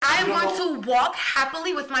going to walk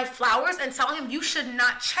happily with my flowers and tell him you should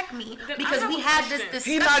not check me because we had this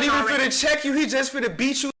discussion. He not even finna check you. He just finna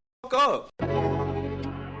beat you up.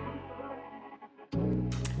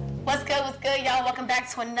 What's good, y'all? Welcome back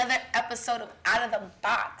to another episode of Out of the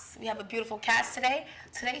Box. We have a beautiful cast today.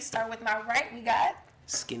 Today, start with my right, we got...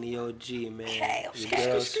 Skinny OG, man. Okay. Your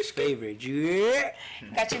girl's favorite. Yeah.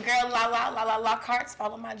 Got your girl, La Carts.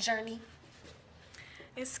 Follow my journey.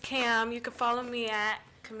 It's Cam. You can follow me at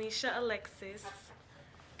Kamisha Alexis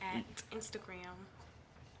at Instagram.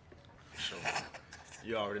 Sure.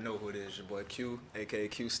 You already know who it is. Your boy Q, a.k.a.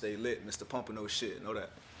 Q Stay Lit, Mr. Pompano shit. Know that?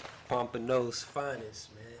 Pompano's finest,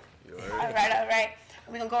 man. You heard? All right.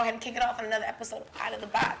 We're going to go ahead and kick it off on another episode of Out of the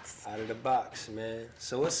Box. Out of the box, man.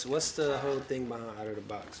 So what's the whole thing behind Out of the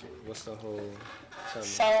Box? What's the whole...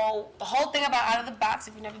 So the whole thing about Out of the Box,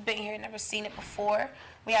 if you've never been here, never seen it before,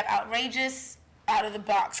 we have outrageous out of the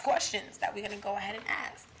box questions that we're going to go ahead and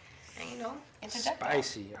ask. And, interject.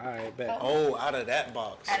 Spicy. All right, bet. Oh, out of that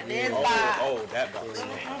box. Out of this box. Oh, that box.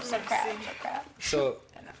 So crap. So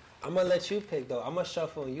I'm going to let you pick, though. I'm going to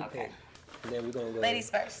shuffle and you pick. And then we're going to go... Ladies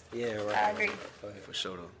first. Yeah, right. I agree. Go ahead. For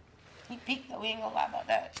sure, though. He peaked, though. We ain't going to lie about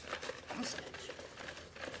that. I'm snitch.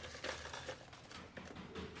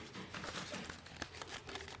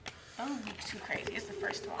 Don't be too crazy. It's the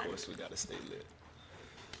first one. Of course, we got to stay lit.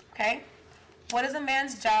 Okay. What is a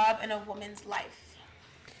man's job in a woman's life?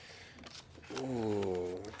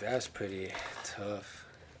 Ooh, that's pretty tough.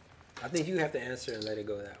 I think you have to answer and let it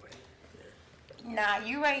go that way. Nah,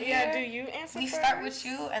 you right here. Yeah, do you answer We first? start with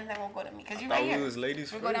you, and then we'll go to me. Because you right here. We was ladies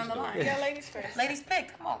first. We'll go down the line. Yeah, ladies first. Ladies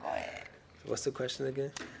pick. Come on, go ahead. What's the question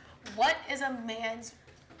again? What is a man's...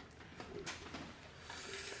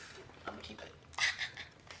 I'm gonna keep it.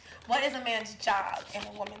 What is a man's job in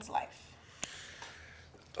a woman's life?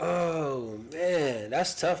 Oh, man.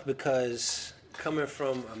 That's tough because coming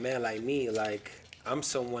from a man like me, like, I'm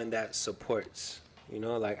someone that supports.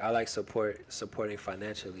 I like supporting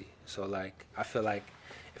financially. So, like, I feel like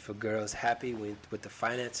if a girl's happy with the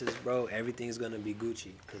finances, bro, everything's going to be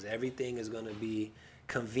Gucci. Because everything is going to be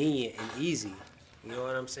convenient and easy. You know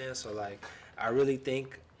what I'm saying? So, like, I really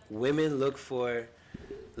think women look for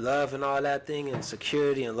love and all that thing and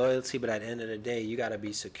security and loyalty. But at the end of the day, you got to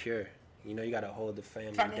be secure. You got to hold the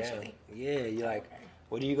family down. Yeah, you're like,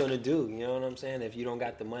 what are you going to do? You know what I'm saying? If you don't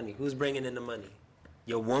got the money. Who's bringing in the money?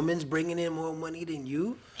 Your woman's bringing in more money than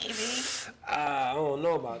you? Maybe. I don't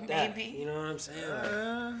know about that. Maybe. You know what I'm saying?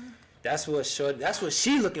 Like, that's what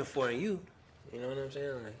she looking for in you. You know what I'm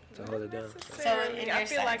saying? Like, to hold it down. So in your I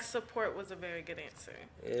feel sense, like support was a very good answer.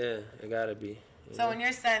 Yeah, it gotta be. So in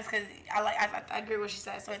your sense, because I agree with what she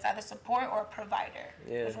said. So it's either support or provider.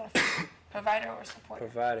 Yeah. Provider or supporter.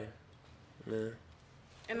 Provider. Yeah.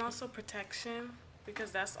 And also protection, because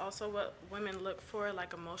that's also what women look for,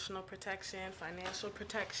 like emotional protection, financial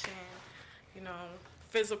protection,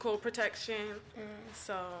 physical protection.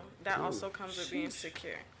 So that also comes with being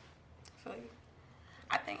secure. Feel you.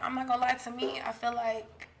 I think, I'm not gonna lie, to me, I feel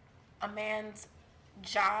like a man's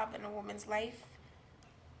job in a woman's life,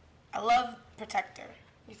 I love protector.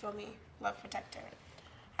 You feel me? Love protector.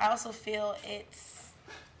 I also feel you're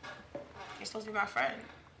supposed to be my friend.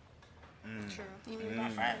 True. You need to be my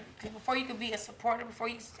friend. Because before you could be a supporter, before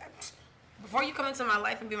you come into my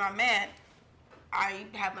life and be my man, I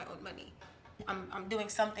have my own money. I'm doing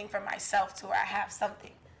something for myself to where I have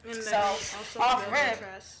something. And so off rip.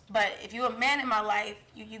 But if you're a man in my life,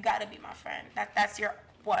 you gotta be my friend. That's your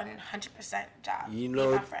 100% job. Be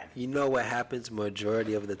my friend. You know what happens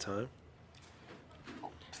majority of the time?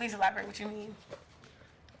 Please elaborate what you mean.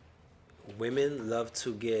 Women love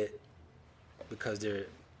to get, because they're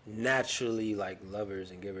naturally like lovers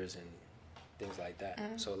and givers and things like that.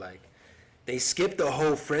 So like they skip the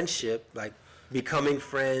whole friendship, like becoming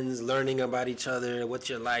friends, learning about each other, what's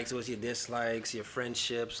your likes, what's your dislikes, your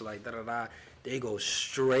friendships, like da-da-da. They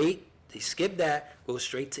skip that, go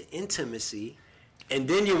straight to intimacy, and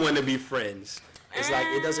then you want to be friends. It's like,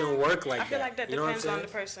 it doesn't work like that. I feel like that depends on the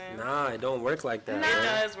person. Nah, it don't work like that. It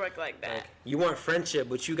does work like that. Like, you want friendship,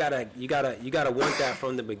 but you gotta want that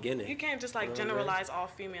from the beginning. You can't just generalize all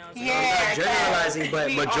females. Yeah, I'm not generalizing,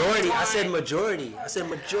 but majority. I said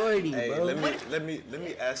majority, Hey, bro. let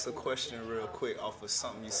me ask a question real quick off of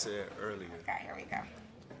something you said earlier. Okay, here we go.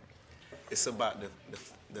 It's about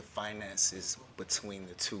the finances between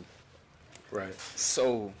the two. Right.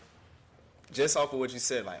 So, just off of what you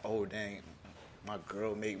said, like, oh dang, my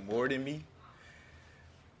girl make more than me.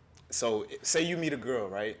 So, say you meet a girl,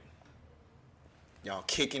 right? Y'all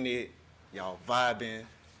kicking it, y'all vibing,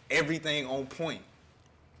 everything on point.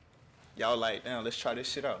 Y'all like, damn, let's try this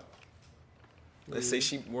shit out. Let's say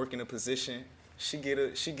she work in a position, She get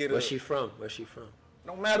a. Where's she from?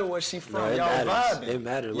 No matter where she from, No, it y'all matters. vibing. It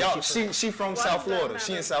matters. Y'all, Where she she from Why South does that Florida.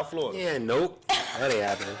 She in matter? South Florida. Yeah, nope. That ain't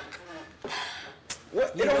happening.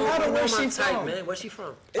 What? It don't matter where she type, from. man. Where she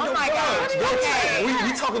from? It don't my God. budge. Your Okay. type.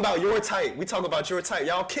 We talking about your type. We talking about your type.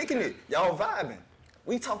 Y'all kicking it. Y'all vibing.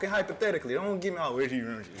 We talking hypothetically. Don't get me out where you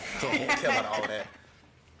run. Don't care about all that.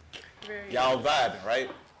 Very Y'all vibing, right?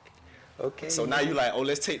 Okay. So now you like, oh,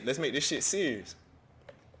 let's make this shit serious.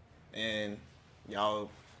 And y'all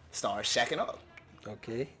start shacking up.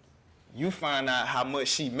 Okay. You find out how much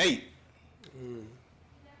she make.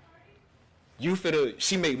 You feel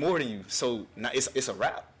she make more than you, so now it's a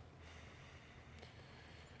wrap.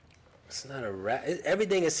 It's not a rap.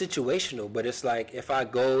 Everything is situational, but it's like if I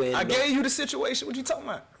go in. I gave you the situation. What you talking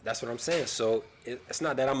about? That's what I'm saying. So it's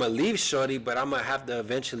not that I'm gonna leave shorty, but I'm gonna have to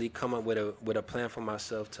eventually come up with a plan for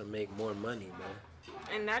myself to make more money, man.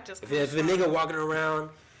 And that just If a nigga walking around,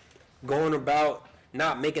 going about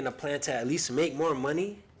not making a plan to at least make more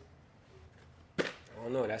money, I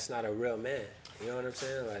don't know. That's not a real man. You know what I'm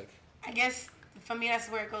saying? Like. I guess for me, that's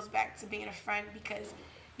where it goes back to being a friend, because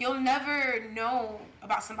you'll never know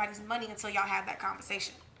about somebody's money until y'all have that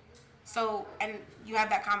conversation. So, and you have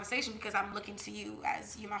that conversation because I'm looking to you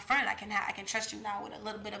as you my friend. I can trust you now with a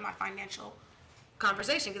little bit of my financial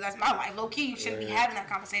conversation, because that's my life. Low key, you shouldn't be having that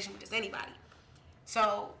conversation with just anybody.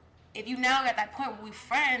 So, if you now at that point where we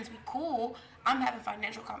friends, we cool, I'm having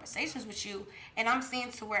financial conversations with you, and I'm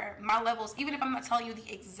seeing to where my levels, even if I'm not telling you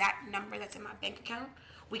the exact number that's in my bank account,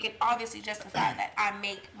 we can obviously justify that I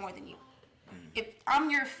make more than you. If I'm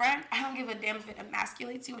your friend, I don't give a damn if it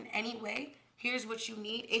emasculates you in any way. Here's what you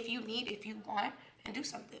need, if you want, and do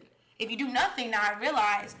something. If you do nothing, now I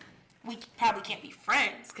realize we probably can't be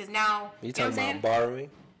friends, because now, You know talking what I'm about saying? borrowing?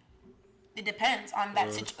 It depends on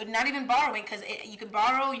that situation. Not even borrowing, because you could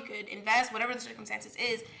borrow, you could invest, whatever the circumstances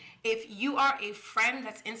is. If you are a friend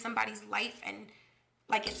that's in somebody's life, and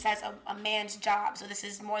like it says, a man's job, so this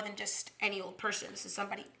is more than just any old person. This is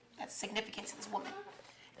somebody that's significant to this woman.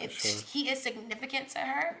 If he is significant to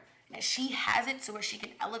her, and she has it to where she can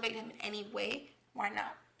elevate him in any way, why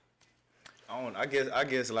not? I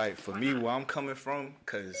guess like for me, where I'm coming from,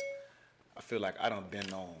 cause I feel like I done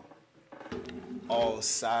been on all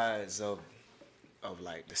sides of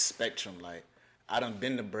like the spectrum. Like I done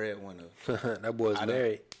been the breadwinner. That boy's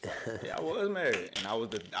married. Yeah, I was married, and I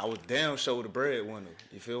was damn sure the breadwinner.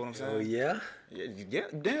 You feel what I'm saying? Oh yeah. Yeah,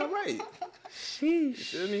 damn right. Sheesh. You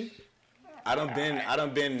feel me? I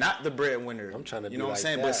done been not the breadwinner. I'm trying to you be know what I'm like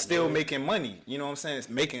saying, that, but still man. making money. You know what I'm saying? It's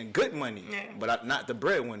making good money, Yeah. but not the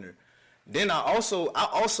breadwinner. Then I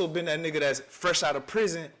also been that nigga that's fresh out of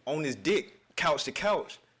prison on his dick, couch to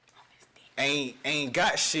couch. Ain't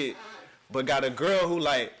got shit, but got a girl who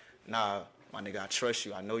like, nah, my nigga, I trust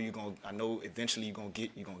you. I know eventually you gonna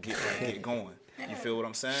get going. You feel what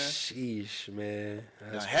I'm saying? Sheesh, man.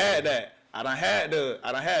 I had that. I done had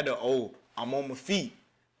the oh, I'm on my feet.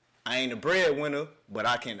 I ain't a breadwinner, but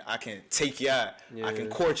I can take you out. Yeah. I can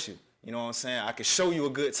court you. You know what I'm saying? I can show you a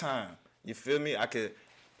good time. You feel me? I could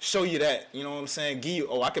show you that. You know what I'm saying? Give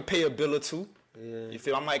you, I could pay a bill or two. Yeah. You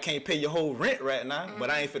feel? I might can't pay your whole rent right now, but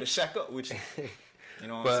I ain't finna shack up with you. You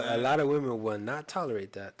know what I'm But saying? a lot of women will not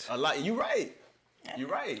tolerate that. You right. You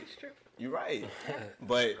right. You right.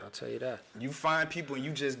 But I'll tell you that. you find people and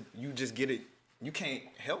you just get it. You can't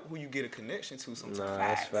help who you get a connection to sometimes. Nah,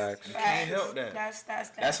 that's facts. You can't help that.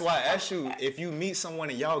 That's why I ask you, if you meet someone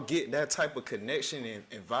and y'all get that type of connection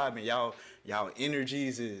and vibe, and y'all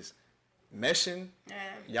energies is meshing,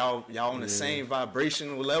 y'all on the same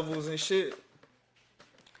vibrational levels and shit,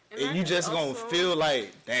 and you just gonna feel like,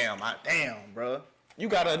 damn, bro. You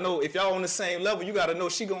gotta know, if y'all on the same level, you gotta know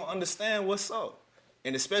she gonna understand what's up.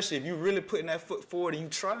 And especially if you really putting that foot forward and you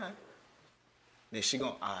trying, then she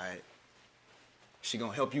gonna, alright. She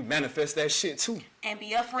gonna help you manifest that shit too. And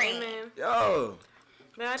be a friend. Amen. Yo.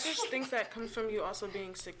 But I just think that comes from you also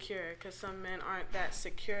being secure, because some men aren't that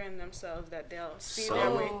secure in themselves that they'll see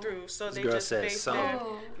their way through. So they girl just said base some. their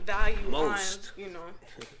value Most. on,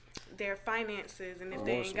 their finances. And if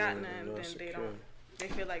they ain't got none, then they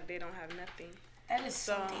feel like they don't have nothing. That is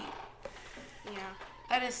so deep. Yeah.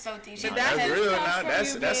 That is so deep. But That's that real comes now. from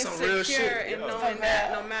That's you being some real secure shit. and Yeah. knowing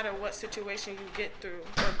that no matter what situation you get through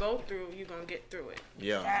or go through, you're going to get through it.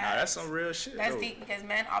 Yeah, nah, that's some real shit. That's though. deep, because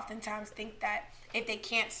men oftentimes think that if they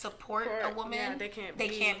can't support a woman, they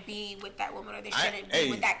can't be with that woman, or they shouldn't be hey,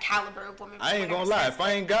 with that caliber of woman. I ain't gonna lie. If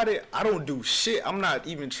I ain't got it, I don't do shit. I'm not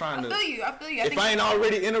even trying to. I feel you. If I ain't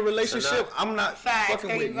already in a relationship, I'm not Facts, fucking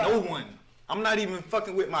there with you go. no one. I'm not even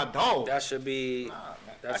fucking with my dog. That should be. man,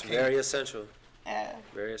 That's I can't. very essential. Yeah.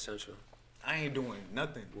 Very essential. I ain't doing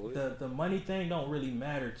nothing. The money thing don't really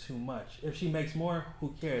matter too much. If she makes more,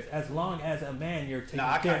 who cares? As long as a man you're taking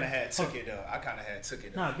I care kind of had took it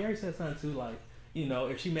though. Nah, Gary said something too, like, you know,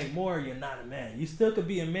 if she make more, you're not a man. You still could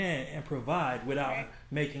be a man and provide without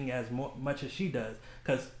making as much as she does.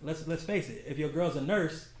 Because let's face it, if your girl's a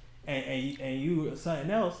nurse and you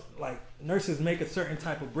something else, like nurses make a certain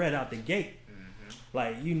type of bread out the gate.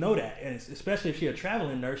 Like, you know that, and especially if she's a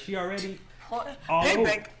traveling nurse, she already all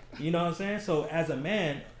over. You know what I'm saying? So as a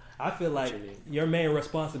man, I feel like your main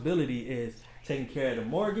responsibility is taking care of the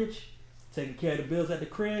mortgage, taking care of the bills at the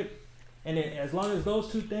crib, and then as long as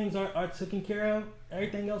those two things are taken care of,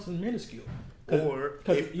 everything else is minuscule. Or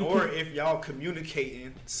if y'all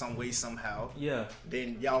communicating some way somehow,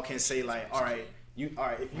 then y'all can say like, all right,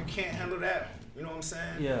 if you can't handle that, you know what I'm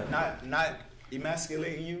saying? Yeah. Not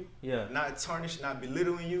emasculating you, not tarnishing, not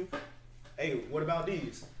belittling you. Hey, what about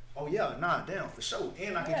these? Oh yeah, nah, damn, for sure.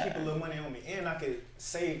 And I can keep a little money on me, and I can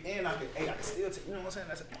save, and I can still take. You know what I'm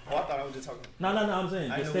saying? I thought I was just talking. No, I'm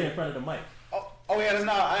saying just stay in front of the mic. Oh yeah, that's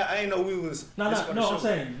not. I ain't know we was. No. I'm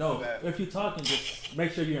saying no. If you're talking, just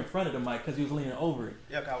make sure you're in front of the mic because you was leaning over it.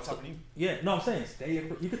 Yeah, 'cause I was talking to you. Yeah, no, I'm saying stay.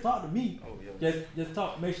 You can talk to me. Oh yeah. Just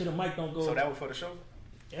talk. Make sure the mic don't go. So that was for the show.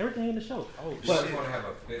 Everything in the show. Oh, but you want to have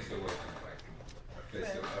a fist away from like.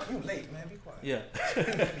 You late, man. Be quiet.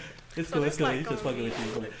 Yeah. It's cool. It's like He's just fucking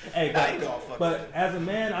with you. Hey, but as a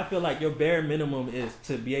man, I feel like your bare minimum is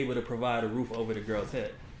to be able to provide a roof over the girl's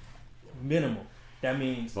head. Minimum. That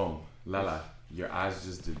means. Boom. Lala, your eyes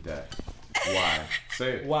just did that. Why?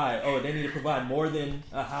 Say it. Why? Oh, they need to provide more than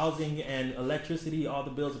housing and electricity. All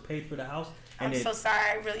the bills are paid for the house. And I'm so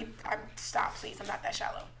sorry. Stop, please. I'm not that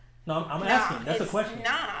shallow. No, I'm asking. That's a question.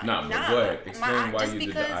 Nah, but go ahead. Explain why you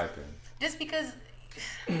did the eye thing. Just because.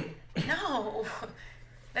 No.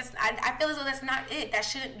 I feel as though that's not it. That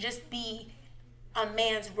shouldn't just be a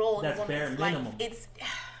man's role in a woman's life.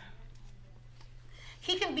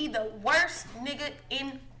 He can be the worst nigga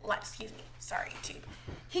in life. Excuse me. Sorry, too.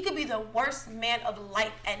 He could be the worst man of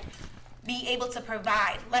life and be able to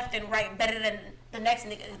provide left and right better than the next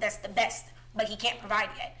nigga that's the best, but he can't provide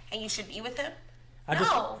yet, and you should be with him.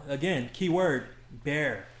 Again, key word,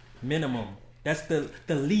 bare minimum. That's the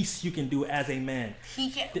least you can do as a man.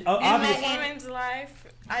 He can't. In a woman's life,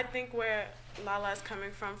 I think where Lala's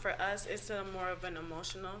coming from for us is to more of an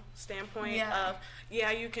emotional standpoint of,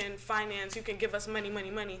 you can finance, you can give us money,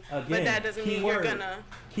 Again, but that doesn't mean you're gonna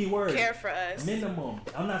care for us. Minimum.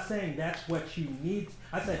 I'm not saying that's what you need.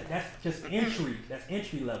 I said that's just entry. That's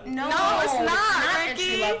entry level. No, it's not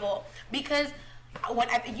entry level. Because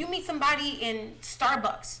if you meet somebody in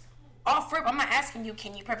Starbucks, off rip, I'm not asking you,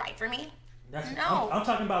 can you provide for me? I'm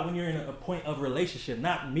talking about when you're in a point of relationship,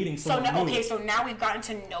 not meeting someone new. So now we've gotten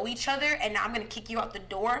to know each other, and now I'm gonna kick you out the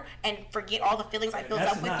door and forget all the feelings I built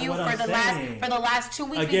up with you for the last 2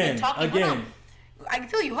 weeks. We've been talking. Hold on. I can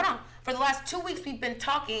feel you. Hold on. For the last 2 weeks we've been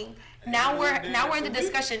talking. Now we're in the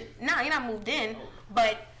discussion. Nah, you're not moved in,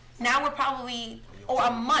 but now we're probably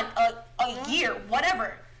a month, a year,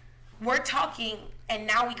 whatever. We're talking. And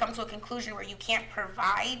now we come to a conclusion where you can't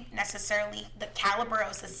provide necessarily the caliber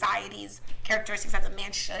of society's characteristics as a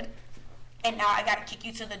man should. And now I got to kick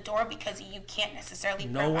you to the door because you can't necessarily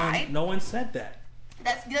provide. No one said that.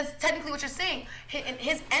 That's technically what you're saying.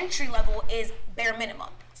 His entry level is bare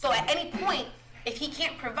minimum. So at any point, if he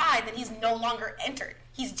can't provide, then he's no longer entered.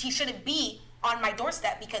 He shouldn't be on my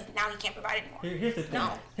doorstep because now he can't provide anymore. Here's the thing.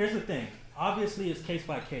 Here's the thing. Obviously, it's case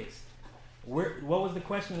by case. What was the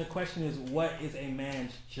question? The question is, what is a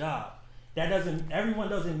man's job? Everyone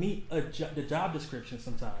doesn't meet the job description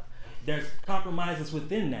sometimes. There's compromises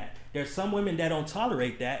within that. There's some women that don't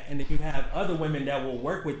tolerate that, and then you have other women that will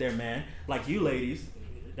work with their man, like you ladies.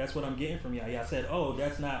 That's what I'm getting from y'all. Y'all said, oh,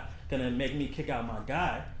 that's not going to make me kick out my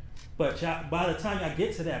guy. But by the time y'all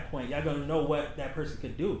get to that point, y'all going to know what that person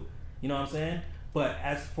could do. You know what I'm saying? But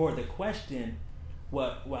as for the question,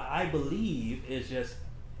 what I believe is just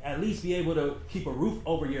at least be able to keep a roof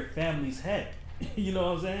over your family's head. You know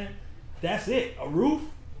what I'm saying? That's it. A roof,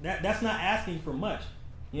 that's not asking for much.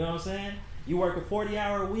 You know what I'm saying? You work a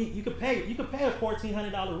 40-hour week, you could pay a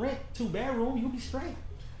 $1,400 rent, 2-bedroom, you'll be straight.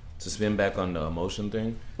 To spin back on the emotion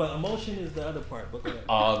thing. But emotion is the other part. But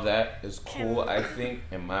all that is cool, I think,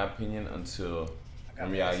 in my opinion, until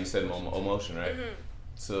you said emotion, right? Mm-hmm.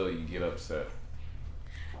 Until you get upset.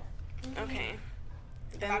 Okay.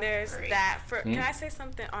 Then there's that. Can I say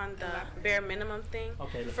something on the bare minimum thing?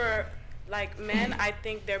 Okay. For like men, I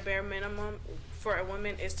think their bare minimum for a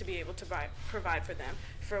woman is to be able to provide for them.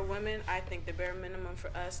 For women, I think the bare minimum for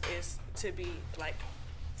us is to be like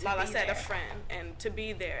Lala said, a friend, and to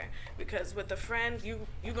be there. Because with a friend, you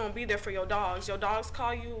gonna be there for your dogs. Your dogs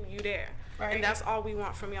call you, you there. Right. And that's all we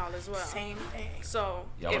want from y'all as well. Same thing. So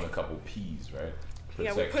Y'all want a couple P's, right?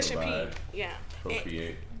 yeah, we're pushing provide, P. Yeah.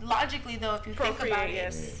 procreate. Logically, though, if you think Procreate, about it,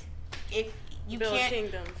 yes. if you Build can't,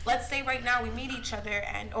 kingdoms. let's say right now we meet each other,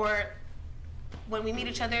 or when we meet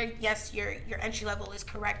each other, yes, your entry level is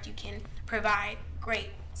correct. You can provide. Great.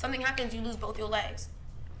 Something happens, you lose both your legs.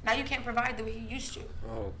 Now you can't provide the way you used to.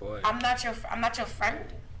 Oh boy. I'm not your friend.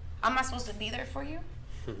 I'm not supposed to be there for you.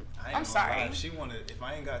 I'm sorry. If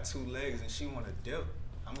I ain't got 2 legs and she wanna dip,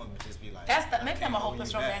 I'm gonna just be like. Maybe I'm a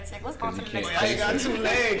hopeless romantic. Let's go on to the next can't I ain't question. got 2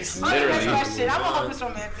 legs. On to the next Literally. question. I'm a hopeless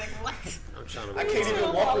romantic. What? I'm trying to. I can't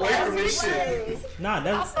even walk away from this shit. Nah,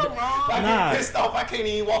 that's So wrong. I Nah. get pissed off. I can't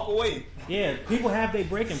even walk away. yeah. People have their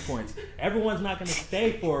breaking points. Everyone's not gonna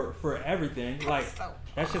stay for everything. Like so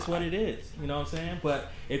that's just what it is. You know what I'm saying?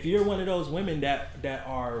 But if you're one of those women that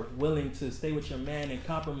are willing to stay with your man and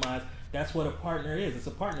compromise, that's what a partner is. It's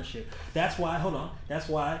a partnership. That's why, that's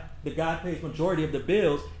why the guy pays majority of the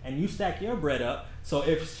bills and you stack your bread up. So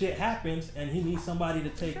if shit happens and he needs somebody to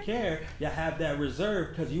take care, you have that reserve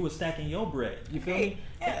because you were stacking your bread. You feel me?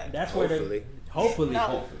 Yeah. That's where hopefully.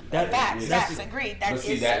 No. Facts. Agreed. But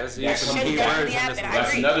see, that's that some should key definitely words on happen. this I one. that's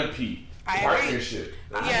agree. another P. I agree. Partnership.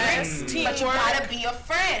 Yes. But Teamwork. you gotta be a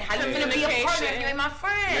friend. How you gonna be a partner if you ain't my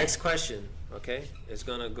friend? Next question. Okay, it's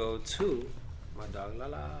gonna go to my dog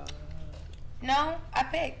Lala. No, I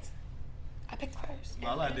picked first.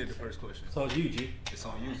 Well, I did the first question. So it's you, G. It's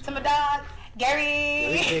on you. To my dog,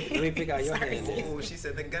 Gary. Let me pick out your Sorry, hand. sis. Oh, she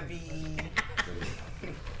said the gummy.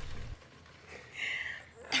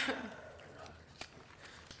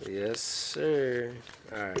 Yes, sir.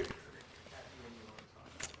 All right.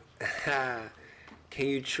 Can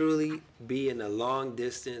you truly be in a long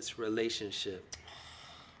distance relationship?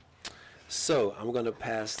 So I'm gonna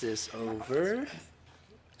pass this over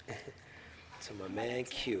to my man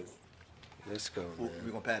Q. Let's go, man.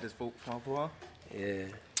 We gonna pass this for her? Yeah.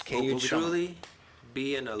 Can What you we talking truly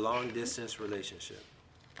be in a long distance relationship?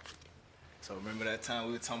 So remember that time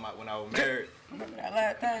we were talking about when I was married? Remember that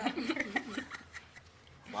last time?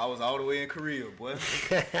 I was all the way in Korea, boy.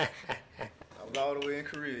 I was all the way in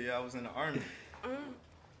Korea. Yeah, I was in the army.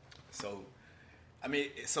 So, I mean,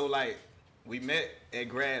 like, we met at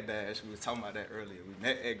Grad Bash. We were talking about that earlier. We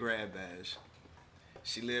met at Grad Bash.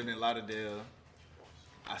 She lived in Lauderdale.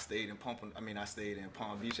 I stayed in Palm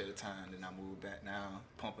Beach at the time. Then I moved back now,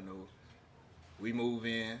 Pompano. We move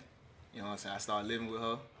in. You know what I'm saying? I started living with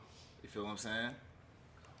her. You feel what I'm saying?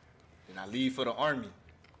 Then I leave for the army.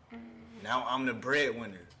 Now I'm the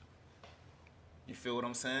breadwinner. You feel what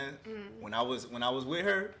I'm saying? When I was with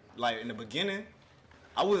her, like in the beginning,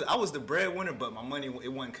 I was the breadwinner, but my money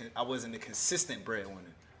I wasn't the consistent breadwinner.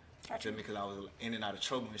 Just because I was in and out of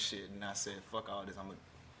trouble and shit. And I said, fuck all this. I'm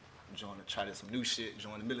gonna try some new shit.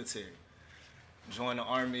 Join the military, join the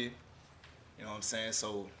army. You know what I'm saying?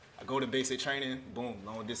 So I go to basic training. Boom,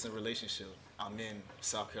 long distance relationship. I'm in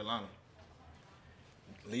South Carolina.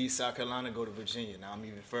 Leave South Carolina, go to Virginia. Now I'm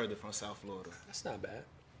even further from South Florida. That's not bad.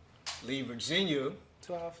 Leave Virginia.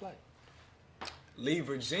 2-hour flight. Leave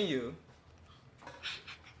Virginia.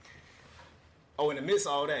 Oh, in the midst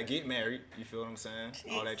of all that, get married. You feel what I'm saying?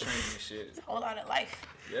 All that training and shit. It's a whole lot of life.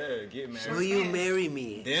 Yeah, get married. Will you marry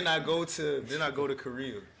me? Then I go to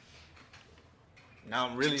Korea. Now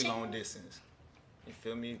I'm really long distance. You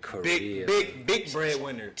feel me? Korea. Big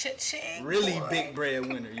breadwinner. Cha-ching, Really boy. big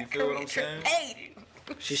breadwinner. You feel what I'm Trip saying? paid.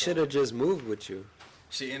 She should have just moved with you.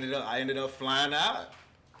 I ended up flying out.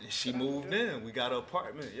 And she moved in. We got an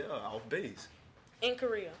apartment, off base In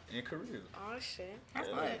Korea. in Korea. Oh shit. That's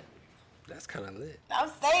Yeah. lit. That's kind of lit. I'm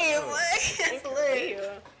saying, like, In it's lit.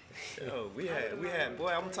 Korea. Yo, we had, boy,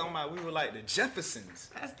 I'm talking about, we were like the Jeffersons.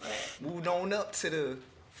 That's lit. Moved on up to the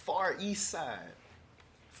far east side.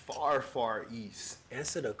 Far east.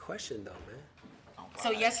 Answer the question though, man. So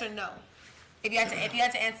yes or no? If you had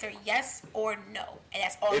to answer yes or no, and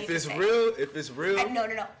that's all you If can it's say. real,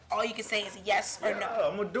 No. All you can say is yes or no.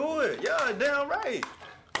 I'm gonna do it. Yeah, damn right.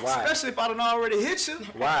 Why? Especially if I don't already hit you.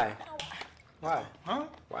 Why? Why? Huh?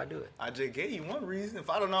 Why do it? I just gave you one reason. If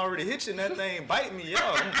I don't already hit you and that thing bite me,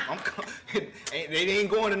 they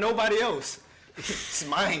ain't going to nobody else. It's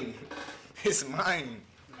mine. It's mine.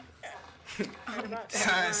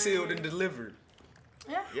 Signed, sealed, and delivered.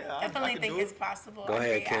 Yeah, Yeah, I definitely can think do it's it. possible. Go I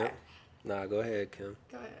ahead, agree. Kim. Nah, go ahead, Kim.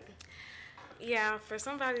 Go ahead. Yeah, for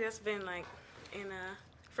somebody that's been like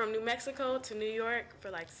from New Mexico to New York for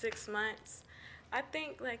like 6 months, I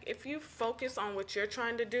think like if you focus on what you're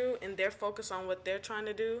trying to do and they're focused on what they're trying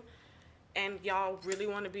to do, and y'all really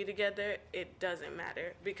want to be together, it doesn't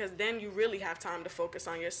matter because then you really have time to focus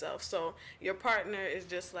on yourself. So your partner is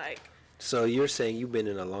just like So you're saying you've been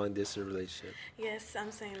in a long distance relationship? Yes,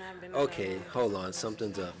 I'm saying I've been. Okay, hold on,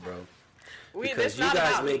 something's up, bro. We, Because this you not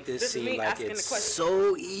guys about make me. this This is seem me like asking it's the question.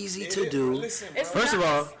 so easy to do. Listen, bro. It's First of not-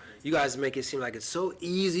 all, you guys make it seem like it's so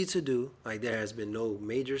easy to do. Like there has been no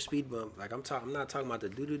major speed bump. Like I'm not talking about the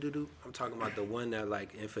do. I'm talking about the one that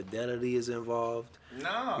like infidelity is involved,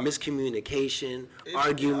 Nah. miscommunication, It's-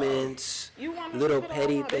 arguments, You want us little to put all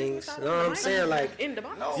petty our business things. out You know of what the I'm mic? saying? Like In the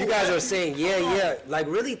box. No. you guys are saying yeah. Like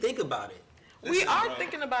really think about it. We Listen, are bro.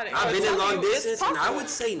 thinking about it. I've been in I'm long telling you, it's distance, and I possible. would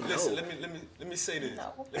say no. Listen, let me say this.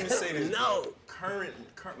 No. Let me say this. No. bro. Current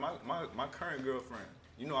my current girlfriend.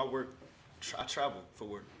 You know I travel for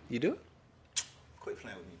work. You do? Quit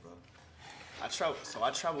playing with me, bro.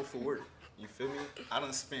 I travel for work. You feel me? I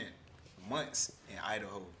done spent months in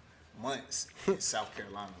Idaho, months in South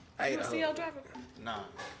Carolina. You a CL driver? Nah.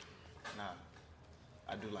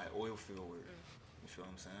 I do like oil field work. You feel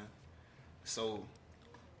what I'm saying? So,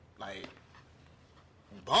 like,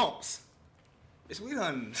 bumps. We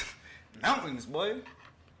done mountains, boy.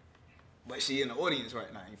 But she in the audience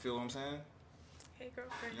right now. You feel what I'm saying? Hey,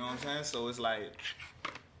 girlfriend. You know what I'm saying? So it's like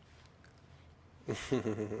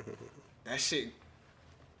that shit.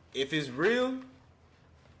 If it's real,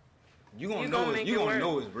 you gonna know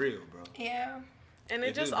it's real, bro. Yeah. And it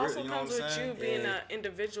If just it's real, also you know comes what I'm with you saying? being Yeah. an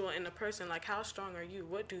individual and a person. Like, how strong are you?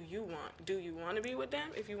 What do you want? Do you want to be with them?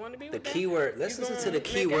 If you want to be The with them, key word. Let's you listen to gonna the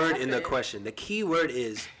key make it word in the happen. question. The key word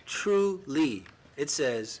is truly. It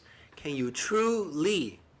says, "Can you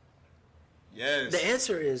truly?" Yes. The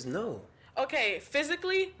answer is no. Okay,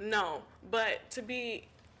 physically, no. But to be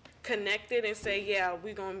connected and say, yeah,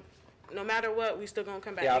 we gonna, no matter what, we still gonna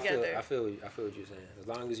come back Yeah, together. I feel what you're saying. As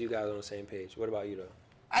long as you guys are on the same page. What about you though?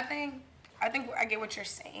 I think I get what you're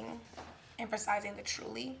saying, emphasizing the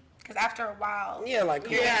truly, because after a while, Yeah, like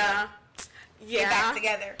you're yeah. get back Yeah.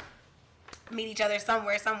 together, meet each other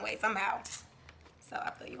somewhere, some way, somehow. So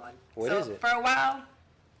I feel you on. What so is it? For a while,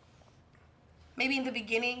 maybe in the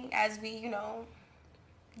beginning, as we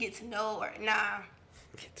get to know, or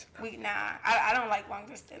I don't like long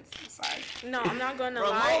distance. I'm sorry. No, I'm not gonna Bro,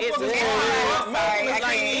 lie. It's motherfuckers hard. Sorry, I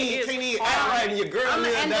can't. can't even act right, and your girl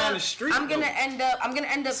living down the street. I'm gonna though.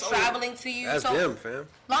 end up So- traveling to you. That's so them, fam.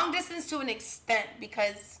 long distance to an extent,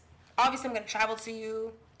 because obviously I'm gonna travel to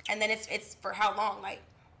you, and then it's for how long? Like,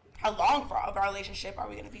 how long for our relationship are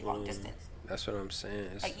we gonna be long distance? That's what I'm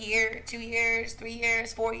saying. It's, A year, 2 years, 3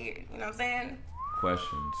 years, 4 years. You know what I'm saying?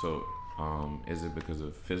 Question. So, is it because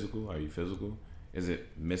of physical? Are you physical? Is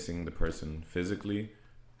it missing the person physically?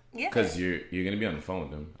 Yeah. Because you're gonna be on the phone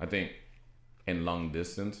with them. I think in long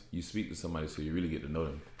distance, you speak to somebody so you really get to know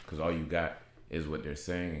them. Because all you got is what they're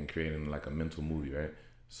saying and creating like a mental movie, right?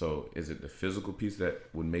 So is it the physical piece that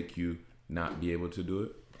would make you not be able to do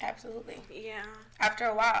it? Absolutely. Yeah. After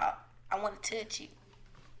a while, I want to touch you.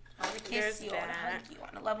 I want to kiss There's you. I want to that. hug you. I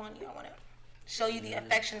want to love on you. I want to show you the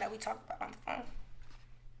affection that we talk about on the phone.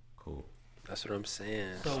 Cool. that's what I'm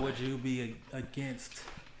saying. So would you be against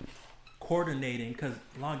coordinating? Because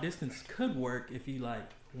long distance could work if you like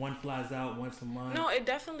one flies out once a month. No, it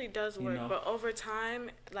definitely does work, know? but over time,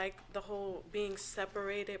 like the whole being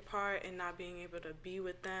separated part and not being able to be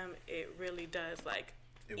with them, it really does like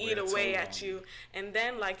It eat wears away toll at on you, and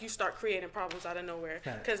then like you start creating problems out of nowhere.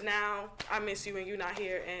 Facts. Cause now I miss you and you're not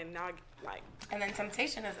here, and now like And then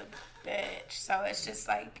temptation is a bitch. So it's just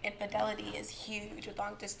like infidelity is huge with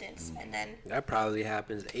long distance. And then That probably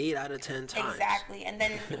happens 8 out of 10 times. exactly. And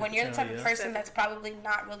then when you're the type of yeah. person that's probably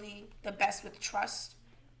not really the best with trust,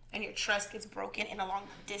 and your trust gets broken in a long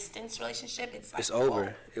distance relationship, it's like It's over.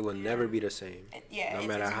 whoa. It will never be the same. Yeah, No it's-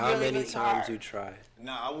 matter it's how really, many really times hard. you try.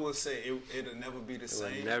 Nah, I will say it'll never be the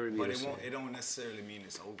same. never be but the it won't. same. It don't necessarily mean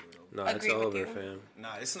it's over though. No, it's Agree with over, you. fam.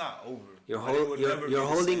 Nah, it's not over. You're, but it would never be you're the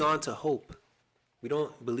holding same. on to hope. We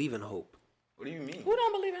don't believe in hope. What do you mean? who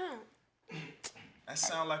don't believe in him? That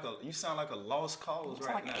sound like a lost cause It's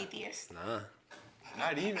right like now. an atheist. Nah.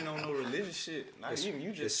 Not even on no religious shit. Not It's- even.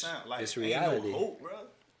 You just it's- sound like it's ain't reality. no hope, bro.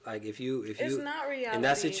 Like if you It's not in that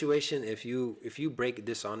reality. situation, if you break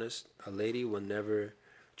dishonest, a lady will never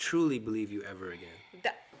truly believe you ever again.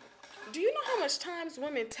 Do you know how much times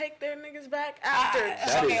women take their niggas back after?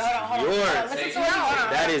 That Okay, is hold on. yours. Listen to what he's saying.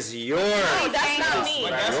 That is yours. No, that's not me. But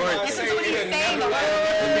that's Lord, why I listen say to what he's it'll saying, never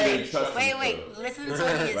though. be. Wait. Listen to what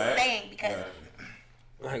he is Right? saying, because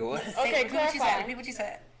Like what? Okay, repeat what you said. clarify. Repeat what you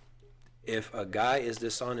said. If a guy is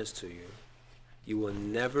dishonest to you, you will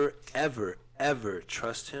never, ever, ever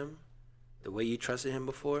trust him the way you trusted him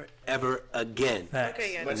before, ever again. Facts.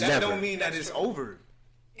 Okay, yeah. But that Never. don't mean that it's over.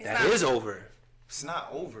 That is over. It's not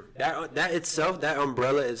over. That itself, that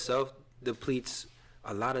umbrella itself depletes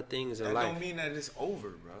a lot of things in That life. don't mean that it's over,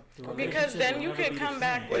 bro. Because then you could come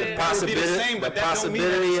back But with the It'll be the same, but that don't mean that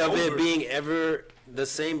possibility it's of it over. being ever the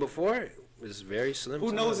same before is very slim. Who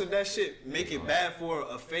to knows none. if that shit make it bad for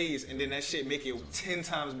a phase, and then that shit make it 10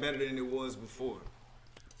 times better than it was before.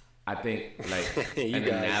 I think like You an guys-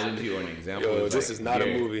 analogy or an example. Yo, is this like is not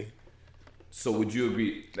Gary. a movie. So would you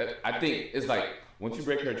agree that I think it's like once you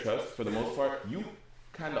break her trust, for the most part, you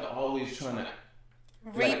kind of always trying to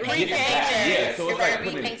Repaint get it. back. Yeah, so You're it's like gonna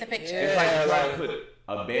putting, repaint a picture. it's like trying to put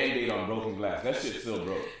a band-aid on broken glass. That shit's still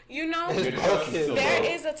broke. You know, Your trust is still there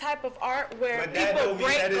broke. is a type of art where But that people don't mean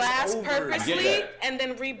break that it's glass over. I purposely get that. and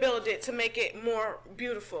then rebuild it to make it more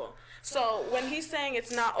beautiful. So when he's saying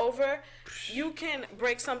it's not over, you can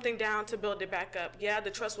break something down to build it back up. Yeah, the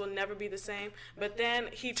trust will never be the same, but then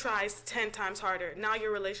he tries 10 times harder. Now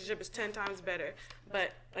your relationship is 10 times better.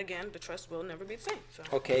 But again, the trust will never be the same. So.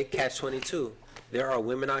 Okay, catch 22. There are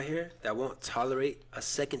women out here that won't tolerate a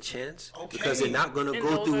second chance because they're not gonna And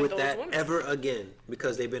go those through are with those that women. ever again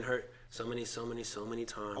because they've been hurt so many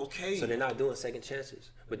times. Okay. So they're not doing second chances.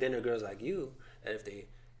 But then there are girls like you that if they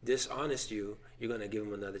dishonest you, you're gonna give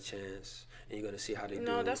them another chance and you're gonna see how they do.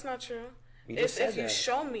 No, that's not true. You It's just said if you that.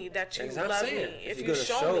 show me that you That's what I'm love saying. me. If you're you gonna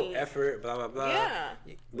show me. effort, blah blah blah. Yeah.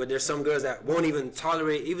 But there's some girls that won't even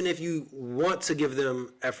tolerate, even if you want to give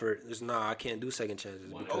them effort. There's I can't do second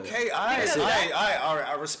chances. Because Okay, all right, all right,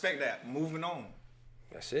 I respect that. Moving on.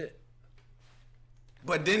 That's it.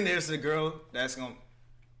 But then there's the girl that's gonna.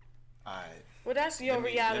 All right. Well, that's your Let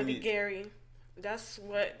me- reality, Gary.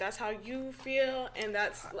 That's how you feel, and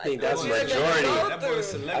that's like think that's what you're gonna majority. go That boy is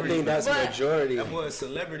through. I celebrity. think that's But- majority. That boy is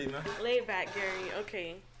celebrity, man. Laid back, Gary.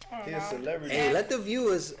 Okay. He a celebrity. Hey, let the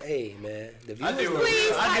viewers. Hey, man, the I viewers deal know. with,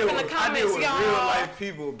 Please I type deal in the with, I deal comments, with y'all. real life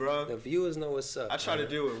people, bro. The viewers know what's up. I try to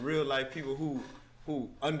man. deal with real life people who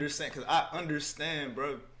understand, cause I understand,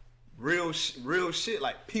 bro. Real shit.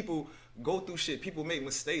 Like people go through shit. People make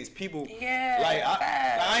mistakes. People Yeah, like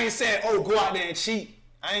facts. I ain't saying go out there and cheat.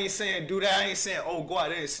 I ain't saying do that. I ain't saying go out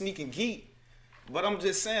there and sneak and geek. But I'm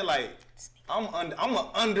just saying like I'm an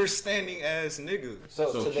understanding ass nigga.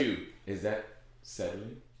 So Q, is that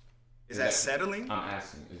settling? Is that settling? I'm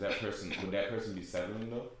asking. Would that person be settling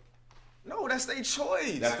though? No, that's their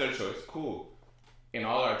choice. That's their choice. Cool. And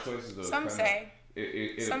all our choices are Some kinda- say.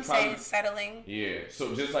 It Some probably, say it's settling. Yeah.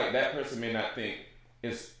 So just like that person may not think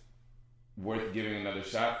it's worth giving another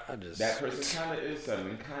shot. That person kind of is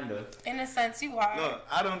settling, kind of. In a sense, you are. Look,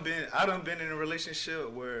 I done been in a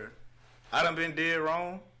relationship where I done been dead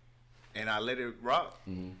wrong, and I let it rock.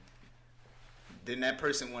 Mm-hmm. Then that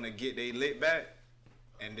person want to get their lit back,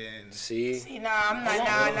 and then See, See, nah, I'm not.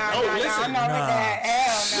 No, listen. I'm not with that.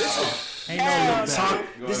 Hell no. Ain't no Hell look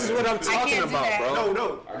back. no. this is what I'm talking can't do about, that. bro.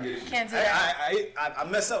 no. I get you. Can't do that. I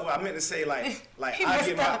mess up. What I meant to say like He I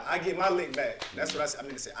messed up. get my lick back. That's what I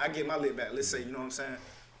meant to say. I get my lick back. Let's say, you know what I'm saying,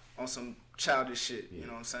 on some childish shit. You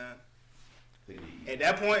know what I'm saying. At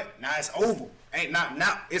that point, now it's over. Ain't not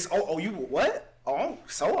now. It's you what? I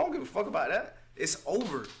don't give a fuck about that. It's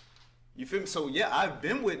over. You feel me? So yeah, I've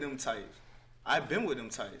been with them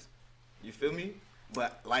types. You feel me?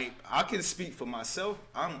 But like I can speak for myself.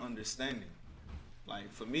 I'm understanding.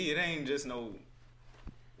 Like for me, it ain't just no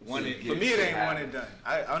one. For me, it ain't one and done.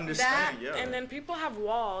 I understand. That, Yeah. and then people have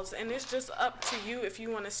walls, and it's just up to you if you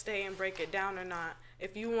want to stay and break it down or not.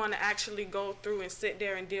 If you want to actually go through and sit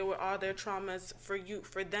there and deal with all their traumas for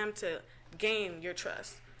them to gain your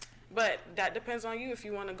trust. But that depends on you if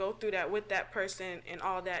you want to go through that with that person and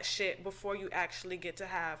all that shit before you actually get to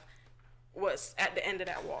have what's at the end of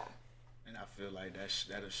that wall. And I feel like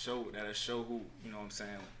that'll show who, you know what I'm saying,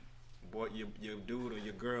 boy, your dude or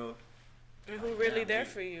your girl. And who really there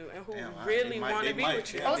for you and who Damn, really want to be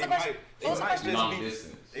with you. What was the question? What was the question? Long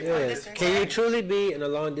distance. Yes. Can you truly be in a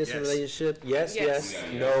long distance Yes. relationship? Yes. Yes.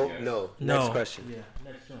 Yeah, No. yes. No. No. Next question. Yeah,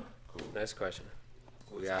 next one. Next question.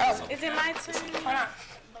 We got Oh, Is it my turn? hold on.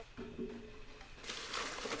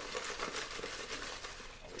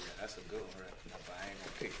 Oh yeah, that's a good one right now. But I ain't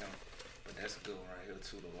gonna pick him. But that's a good one right here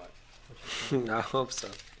too to watch. I hope so.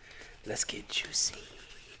 Let's get juicy.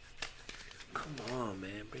 Come on,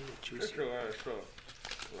 man. Bring the juicy. Sure. Right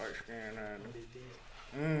scan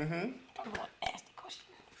Mm-hmm. Talk about nasty question.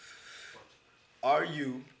 Are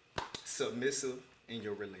you submissive in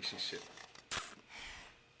your relationship?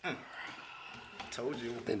 Told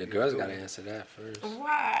you. I think the girls gotta answer that first.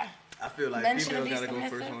 Why? I feel like Men females shouldn't be gotta go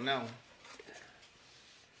first submissive? on that one.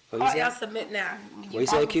 What Oh, you y'all say? submit now. What you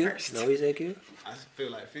say, both Q? first. No, we say Q? I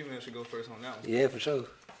feel like females should go first on that one. Yeah, for sure.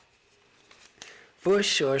 For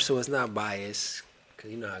sure, so it's not biased.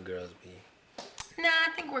 Cause you know how girls be. Nah,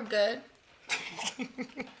 I think we're good.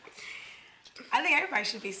 I think everybody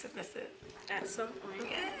should be submissive. At some point.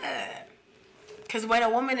 Yeah. Because when a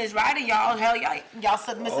woman is riding y'all, hell, y'all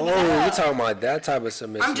submissive Oh, as hell. you're talking about that type of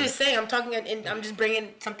submission. I'm just saying, I'm just bringing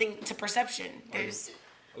something to perception. There's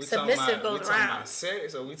We submissive we goes talking around. about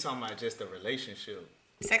sex, or we talking about just a relationship?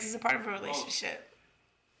 Sex is a part of a relationship.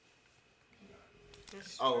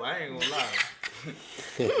 Oh, I ain't gonna lie.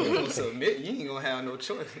 You gonna submit, you ain't gonna have no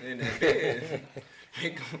choice in that bed.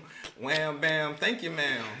 Wham, bam, thank you,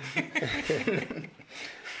 ma'am.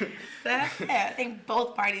 Yeah, I think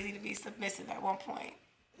both parties need to be submissive at one point.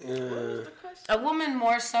 What was the question? A woman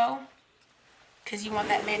more so, because you want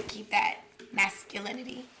that man to keep that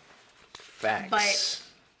masculinity. Facts. But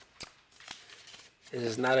it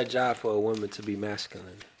is not a job for a woman to be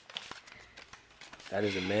masculine. That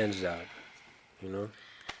is a man's job, you know?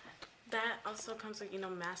 That also comes with,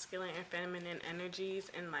 masculine and feminine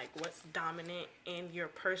energies and like what's dominant in your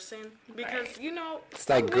person. Because, Right. It's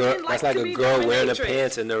like that's like a girl wearing the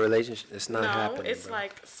pants in the relationship. It's not happening. No, it's bro.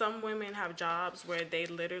 like some women have jobs where they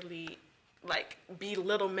literally like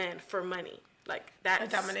belittle men for money. Like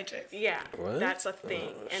that's A dominatrix. Yeah, What? that's a thing.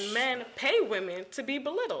 And men pay women to be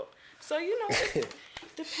belittled. So it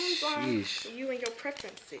depends on Sheesh. you and your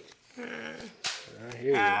preferences. I hear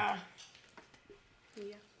you. Yeah.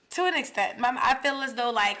 to an extent, I feel as though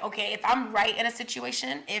like, okay, if I'm right in a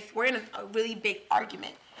situation, if we're in a really big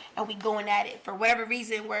argument and we going at it for whatever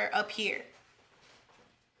reason, we're up here.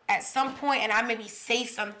 At some point, and I maybe say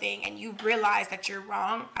something and you realize that you're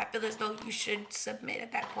wrong, I feel as though you should submit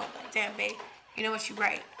at that point. Like, damn, babe, you know what, you're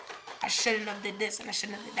right. I shouldn't have did this and I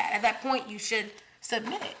shouldn't have did that. At that point, you should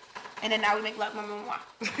submit it. And then now we make love,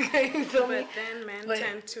 you feel me? But then men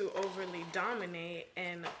tend to overly dominate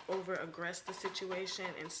and over-aggress the situation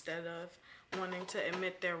instead of wanting to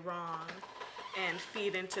admit they're wrong and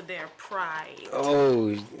feed into their pride. Oh,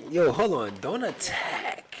 yo, hold on. Don't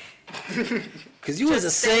attack. Because you was the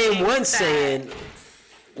Just same saying one that. saying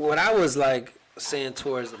what I was like saying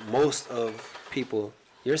towards most of people.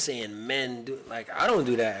 You're saying men do, like, I don't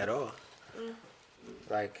do that at all.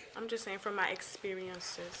 Like, I'm just saying from my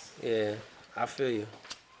experiences. yeah, I feel you.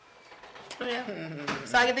 Yeah.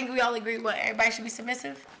 So I think we all agree what everybody should be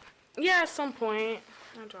submissive. Yeah, at some point.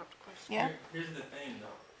 I dropped the question. Yeah. Here's the thing,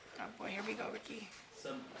 though. Oh boy, here we go, Ricky.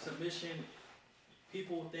 Submission,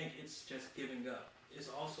 people think it's just giving up. It's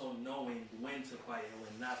also knowing when to fight and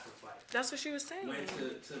when not to fight. That's what she was saying. When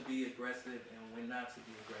to be aggressive and when not to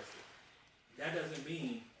be aggressive. That doesn't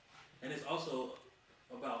mean, and it's also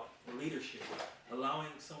about leadership, allowing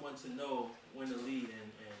someone to know when to lead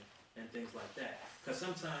and things like that. Because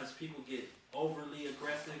sometimes people get overly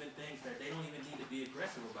aggressive in things that they don't even need to be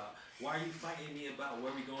aggressive about. Why are you fighting me about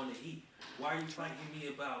where we're going to eat? Why are you fighting me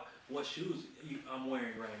about what shoes I'm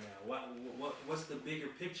wearing right now? What's the bigger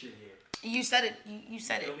picture here? You said it. You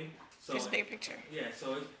said Feel it. me? So There's a big picture. yeah,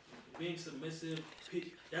 so it's being submissive,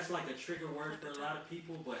 that's like a trigger word for a lot of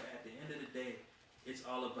people, but at the end of the day, it's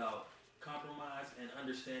all about compromise and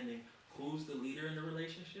understanding who's the leader in the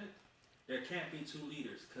relationship. There can't be two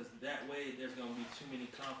leaders, because that way there's going to be too many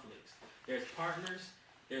conflicts. There's partners,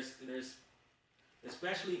 there's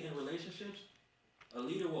especially in relationships,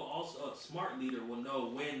 a smart leader will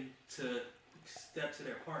know when to step to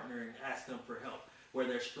their partner and ask them for help, where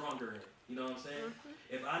they're stronger in. You know what I'm saying?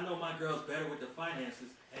 Mm-hmm. If I know my girl's better with the finances,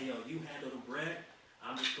 hey yo, you handle the bread,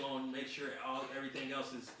 I'm just going to make sure everything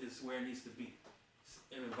else is where it needs to be.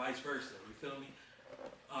 And vice versa, you feel me?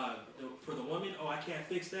 For the woman, I can't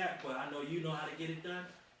fix that, but I know you know how to get it done,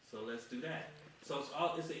 so let's do that. So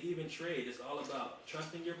it's an even trade. It's all about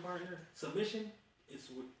trusting your partner. Submission,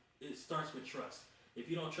 it starts with trust. If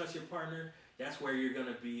you don't trust your partner, that's where you're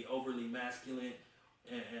gonna be overly masculine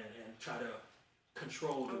and try to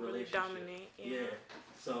control the Overly relationship. Dominate. Yeah.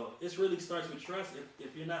 So it really starts with trust.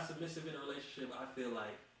 If you're not submissive in a relationship, I feel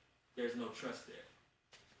like there's no trust there.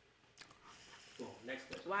 Cool. Next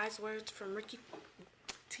question. Wise words from Ricky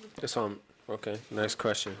T. That's on. Okay, next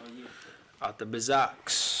question. Oh, yeah. Out the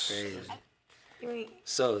Bizox. Crazy.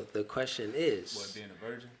 So the question is, What, being a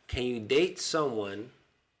virgin? can you date someone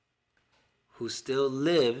who still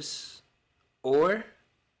lives or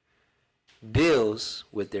deals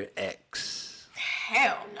with their ex?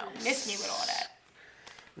 Hell no. Miss me with all that.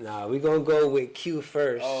 Nah, we gonna go with Q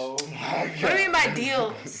first. Oh my What do you mean by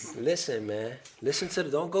deals? Listen, man. Listen to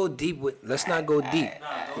don't go deep with. Let's not go deep.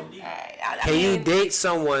 Nah, go deep. Can you date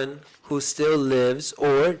someone who still lives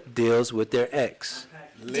or deals with their ex?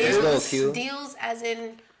 Let's go, Q. Deals as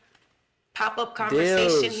in pop-up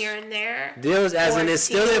conversation Deals. here and there. Deals as in Or it's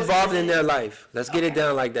still deals involved as in their life. Let's get it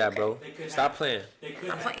down like that, bro. They could Stop have- playing. They could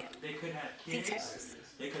I'm have, playing. they could have kids. Details.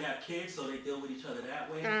 they could have kids, so they deal with each other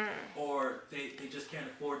that way, or they just can't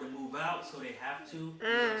afford to move out, so they have to. You know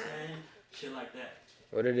what I'm saying? Shit like that.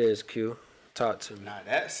 What it is, Q? Talk to me. Nah,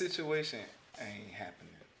 that situation ain't happening.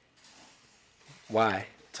 Why?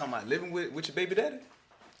 Talking about living with your baby daddy?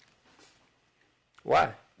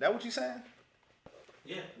 Why? That what you saying?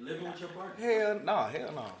 Yeah, living with your partner. Hell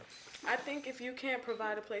no. I think if you can't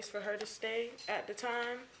provide a place for her to stay at the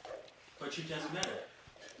time, But you just met her.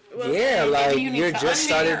 well, Yeah, maybe like you need you're to just unmeet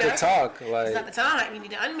starting her. to talk. It's Like, not the time. You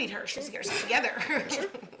need to unmeet her. She's get herself together.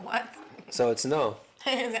 What? so it's no.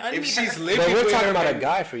 Unmeet If she's her. living But we're with talking her about a baby-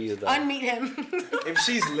 guy for you though. Unmeet him. if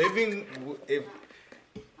she's living,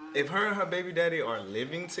 if her and her baby daddy are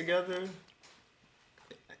living together,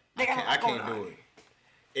 They got I what's going can't do on. it.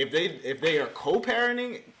 If they are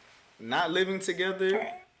co-parenting, not living together,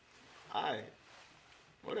 Right. alright,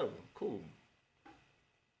 whatever, cool.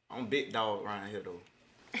 I'm big dog around here though.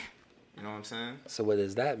 You know what I'm saying? So what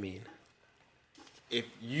does that mean? If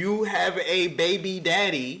you have a baby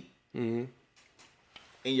daddy and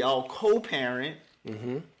y'all co-parent,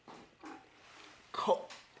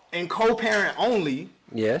 and co-parent only,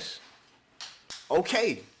 Yes.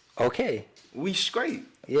 okay, Okay. we straight.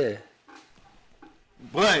 Yeah.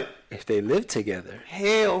 But If they live together.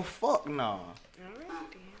 hell, fuck nah.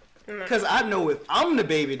 Cause I know if I'm the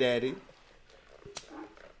baby daddy,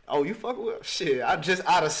 oh, you fuck with shit. I just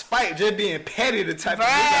out of spite, just being petty, the type of nigga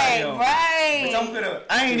I am. Right.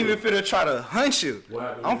 I ain't even finna try to hunt you.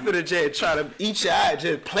 I'm finna just try to eat your eye,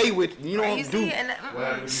 just play with you. Know what You I'm see, do?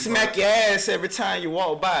 and Smack your ass every time you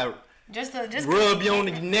walk by. just Rub you on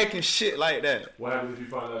the neck and shit like that. What happens if you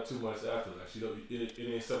find out 2 months after? Like, she don't, it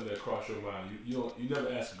ain't something that crossed your mind. You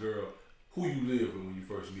never ask a girl who you live with when you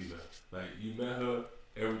first meet her. Like, you met her,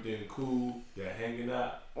 everything cool, they're hanging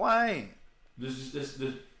out. Why ain't? This.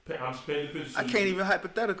 I'm just painting the picture. I can't even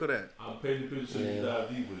hypothetical that. I'm painting the picture so you dive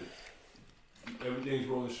deep with it. Everything's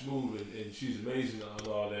rolling smooth and she's amazing on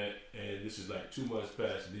all that. And this is like 2 months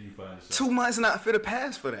past, and then you find this out. 2 months not fit to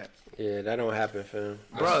pass for that, Yeah, that don't happen, fam.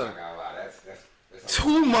 bro. That's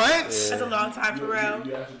 2 months. That's a long time for real.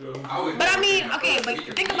 You ask a girl who But I mean, okay, but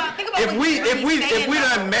think about If what we you're really saying,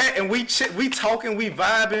 done though. met and we talking, we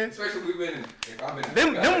vibing. especially if I've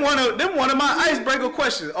been Them one of my icebreaker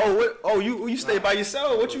questions. Oh, you stay by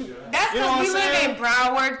yourself? What you? That's You know because what we I'm live saying? in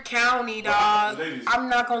Broward County, dog. ladies. I'm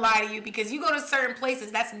not gonna lie to you because you go to certain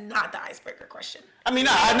places. That's not the icebreaker question. I mean,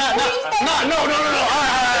 no. All right.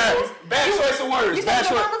 Bad choice of words. You Bad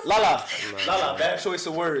said your choice. mama's? La. Bad choice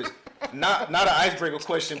of words. Not an icebreaker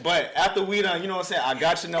question, but after we done, you know what I'm saying? I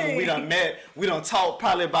got your number. We done met. We done talked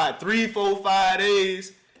probably about 3, 4, 5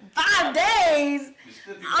 days. 5 days.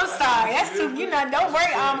 I'm sorry. That's too. You know. Don't worry.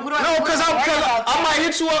 Who do I? No, because worry about I that? might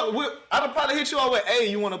hit you up. I'll probably hit you up with, hey,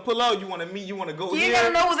 you want to pull up? You want to meet? You want to go You here?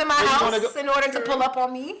 gotta know who's in my Where you wanna house go? in order to pull up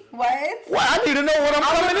on me. What? Well, I need to know what I'm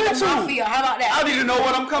I coming live with the into. mafia. How about that? I need to know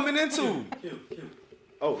what I'm coming into.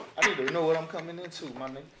 Oh, I need to know what I'm coming into, my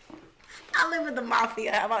nigga. I live with the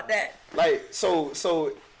mafia. How about that? Like, so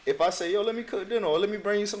if I say, yo, let me cook dinner or let me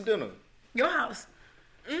bring you some dinner. Your house.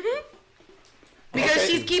 Because Okay.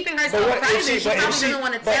 she's keeping But herself what if private. she, She but probably if she, doesn't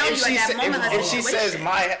want to but tell if you she, at that said, moment. if she says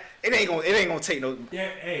it ain't gonna take no,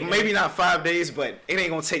 maybe not 5 days, but it ain't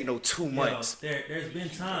gonna take no 2 months. There's been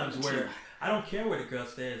times where I don't care where the girl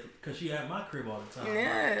stays because she at my crib all the time.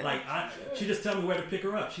 Yeah. Like she just tell me where to pick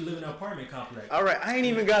her up. She live in an apartment complex. All right, I ain't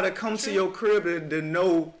even gotta come to your crib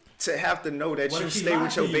to have to know that What you if she stay lied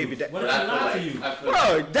with to your you? baby dad. What if she lied to you?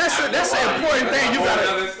 Bro, that's an important thing.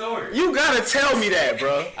 You gotta tell me that,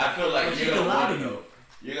 bro. I feel like She can lie to you.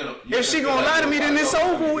 If she gonna lie to me, then it's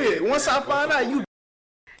over with. Once I find out, you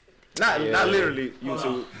not literally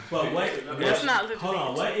YouTube. But what? That's not literally Hold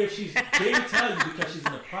on. What if she didn't tell you because she's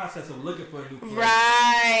in the process of looking for a new place?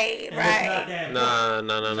 Right, And it's not right. that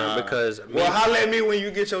No. Because Well, holla at me when you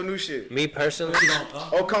get your new shit. me personally,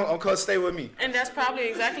 Oh, come stay with me. And that's probably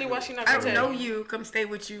exactly why she not I gonna don't tell know you. you. Come stay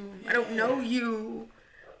with you. I don't know you.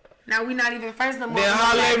 Now we not even friends no more. Then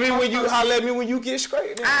holla at me when you get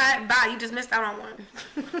straight. Then. Alright, bye. You just missed out on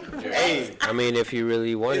one. Hey, I mean, if you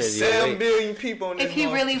really wanted there's it, 7 billion people on this. If he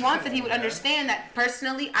really motherfucker. wants it, he would understand that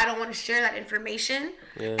personally, I don't want to share that information,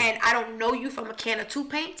 and I don't know you from a can of two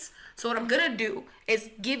paints. So what I'm gonna do is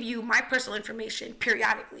give you my personal information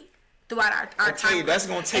periodically throughout our time. Okay, that's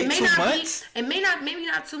gonna take It may 2 not months? maybe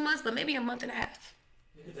not 2 months, but maybe a month and a half.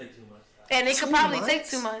 It could take 2 months. And it could 2 probably months? take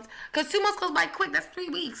 2 months. Because 2 months goes by quick. That's 3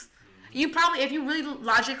 weeks. You probably, if you really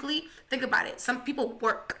logically think about it, some people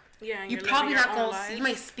work. Yeah, and You're you're probably living not your own going to, life. you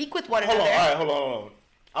may speak with one Hold on, another. all right, hold on.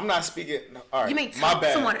 I'm not speaking. All right, You may my talk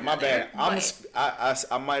to one bad, my another,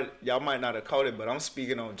 bad. but- Y'all might not have caught it, but I'm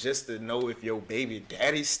speaking on just to know if your baby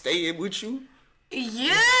daddy staying with you.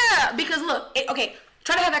 Yeah, because look, okay,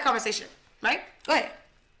 try to have that conversation, right? Go ahead.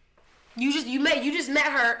 You just met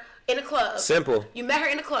her in a club. Simple. You met her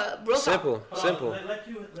in a club. Real Simple. talk. Simple. Let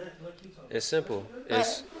you talk. It's simple.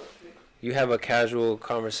 It's you have a casual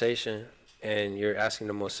conversation and you're asking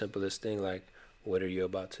the most simplest thing, like, what are you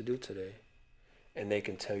about to do today? And they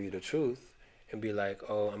can tell you the truth and be like,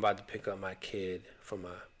 oh, I'm about to pick up my kid from my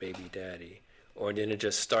baby daddy. Or then it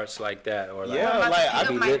just starts like that. Or like, Yeah, like I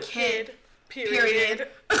be my kid. Period.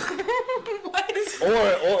 What?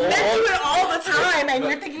 or Men do it all the time, and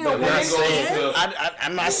you're thinking of women.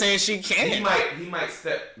 I'm not saying she can't. He might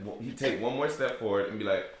take one more step forward and be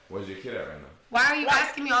like, "Where's your kid at right now?" Why are you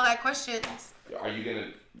asking me all that questions? Are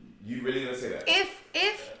you really gonna say that?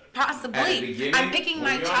 If possibly, I'm picking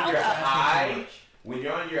my child up. When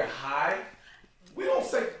you're on your high, we don't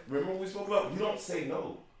say. Remember we spoke about? You don't say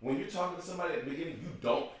no. When you're talking to somebody at the beginning, you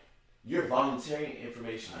don't. You're volunteering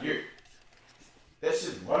information. That's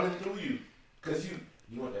just running through you, cause you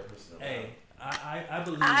want that person. Hey, I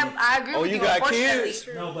believe. I agree with you. You got kids?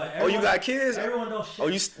 No, but You got kids? Everyone don't share.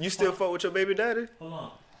 You still fuck with your baby daddy? Hold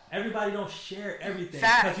on. Everybody don't share everything.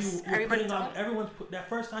 Facts. Everyone's that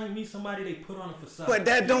first time you meet somebody, they put on a facade. But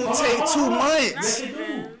that don't take 2 months. Yes, they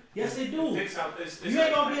do. Yes, they do. You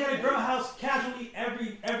ain't gonna be at a girl house casually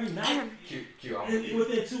every night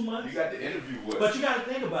within 2 months. You got the interview with. But you gotta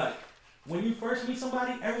think about it. When you first meet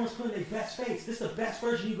somebody, everyone's putting their best face. This is the best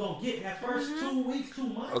version you're going to get that first 2 weeks, 2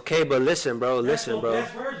 months. okay, but listen, bro. That's the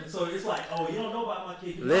best version. So it's like, oh, you don't know about my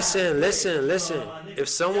kid. Listen. If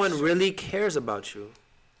someone really cares about you,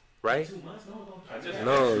 right? 2 months?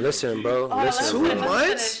 No, listen, bro. Listen, 2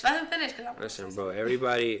 months? Let him finish. Listen, bro.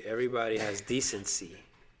 Everybody has decency,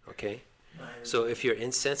 okay? So if you're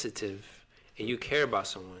insensitive and you care about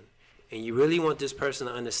someone and you really want this person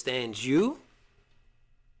to understand you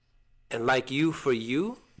and like you for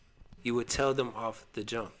you, you would tell them off the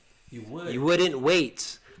jump. You would. You wouldn't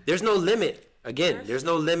wait. There's no limit. Again, there's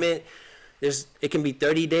no limit. It can be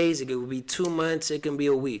 30 days. It could be 2 months. It can be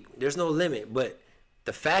a week. There's no limit. But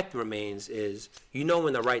the fact remains is you know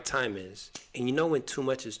when the right time is, and you know when too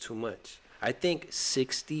much is too much. I think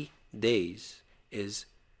 60 days is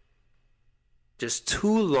just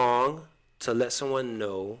too long to let someone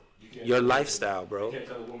know your lifestyle, bro. You can't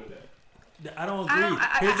tell a woman that. I don't agree.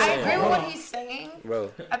 I agree with what he's saying.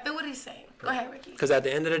 Bro. I feel what he's saying. Go ahead, Ricky. Because at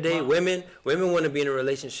the end of the day, women want to be in a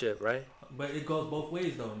relationship, right? But it goes both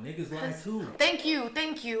ways, though. Niggas lie too. Thank you.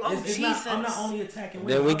 Oh, It's Jesus. I'm not only attacking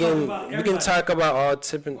women. Then we can talk about all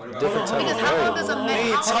different types of Because how long does a man...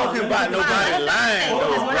 We ain't talking about nobody lying,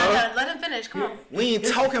 though, bro. Let him finish. Come on. We ain't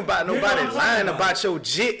talking about nobody lying about your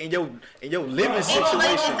jit and your living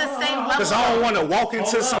situation. It's the same level. Because I don't want to walk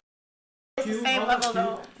into some... It's the same level,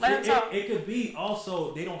 though. Let him talk. It could be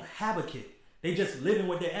also they don't have a kid. They just living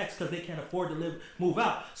with their ex because they can't afford to move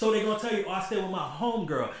out. So they gonna tell you, oh, I stay with my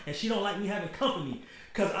homegirl and she don't like me having company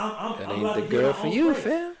because I'm That I'm ain't about the to girl get for my own you, place.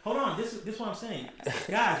 fam. Hold on, this is what I'm saying,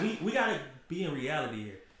 guys. We gotta be in reality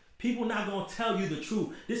here. People not gonna tell you the truth.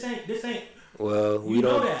 This ain't. Well, we You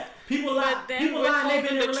know don't. that. People lie. But then People lie. They've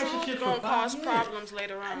been in the relationships truth for gonna 5 cause years. problems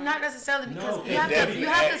later on. Not necessarily because No, you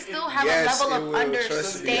have to still have a level of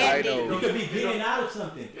understanding. You could be getting out of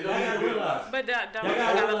something. Y'all gotta realize. But that Y'all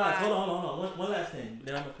gotta realize. Hold on. One last thing.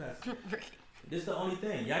 Then I'm gonna pass. This is the only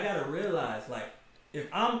thing. Y'all gotta realize, like, if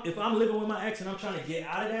I'm living with my ex and I'm trying to get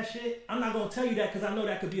out of that shit, I'm not gonna tell you that because I know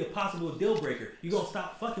that could be a possible deal breaker. You gonna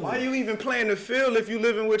stop fucking with Why me. you even playing the field if you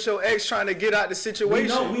living with your ex trying to get out the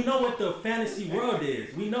situation? We know what the fantasy world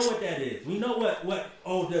is. We know what that is. We know what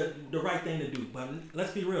the right thing to do. But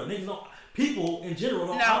let's be real, niggas don't. People in general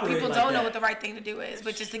don't No, operate people like don't know that. what the right thing to do is,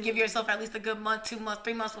 but just to give yourself at least a good month, 2 months,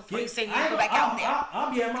 3 months before you say you go back out there.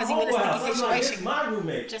 I'll be at my 'Cause you in a homeboy sticky house. I'm like, this is situation. my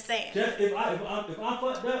roommate. Just saying. If I'm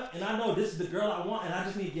fucked up and I know this is the girl I want and I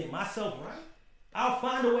just need to get myself right, I'll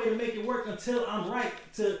find a way to make it work until I'm right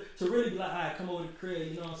to really be like, all right, come over to the crib.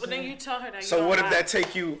 You know what I'm But saying? then you tell her that. So what if that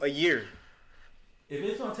take you a year? If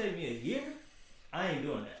it's gonna take me a year, I ain't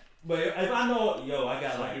doing that. But if I know, yo, I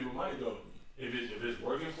got Some like. people might though. If it's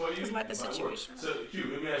working for you, It's like the it might situation. work. So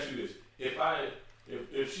Q, let me ask you this: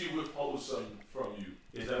 if she withholds something from you,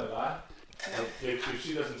 is that a lie? If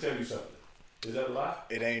she doesn't tell you something, is that a lie?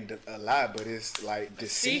 It ain't a lie, but it's like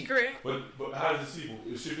deceit. secret. But how is it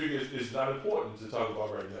deceitful? If she figures it's not important to talk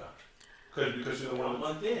about right now, because she don't A want to.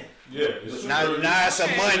 month in. Yeah, it's Now it's a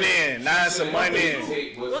month in. Now it's a month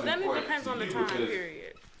in. Well, then it depends on the time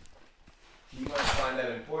period. You must find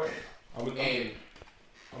that important. I'm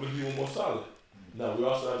gonna be one more solid. Now we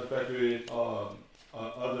also have to factor in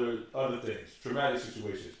other things, traumatic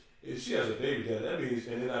situations. If she has a baby daddy, that means,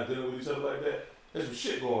 and they're not dealing with each other like that, there's some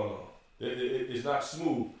shit going on. It's not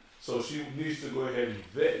smooth. So she needs to go ahead and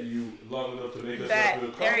vet you long enough to make herself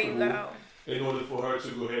feel comfortable. There you go. In order for her to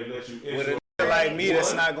go ahead and let you in. With a nigga like me,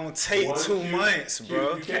 that's not gonna take 2 months,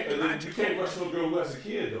 bro. You can't rush no girl who has a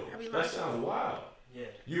kid though. That sounds wild. Yeah.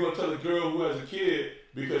 You gonna tell a girl who has a kid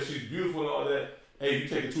because she's beautiful and all that, hey, you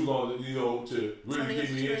taking too long, to really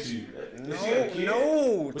get me into you.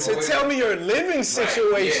 No. To tell me your living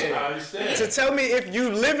situation. Right. Yeah, I understand. To tell me if you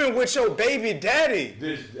living with your baby daddy.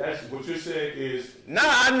 That's what you're saying is. Nah,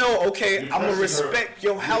 I know. Okay, I'm gonna respect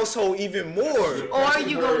your household even more. Or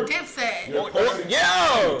you go Dipset.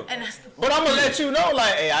 Yeah. And but I'm gonna let you know,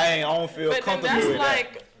 like, hey, I don't feel but comfortable that's with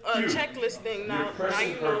like that. a checklist thing now. You're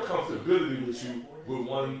pressing her comfortability with you with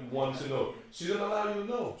one to know. She doesn't allow you to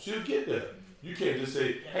know. She'll get there. You can't just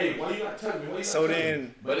say, hey, why you not telling me? Why you not telling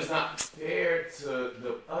me? But it's not fair to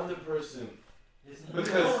the other person.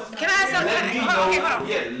 Because can I ask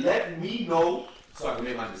y'all? Let me know so I can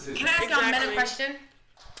make my decision. Can I ask y'all a meta question?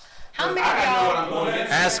 How many I of y'all?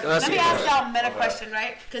 Ask us. Let me ask y'all a meta question,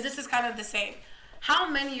 right? Because this is kind of the same. How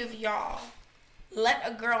many of y'all let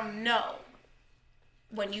a girl know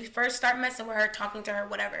when you first start messing with her, talking to her,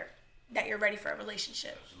 whatever, that you're ready for a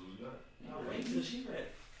relationship?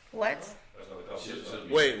 What?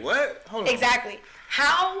 Wait, what? Hold on. Exactly.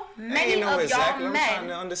 How many of y'all men? I'm trying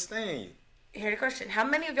to understand you. Here's the question. How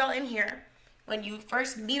many of y'all in here, when you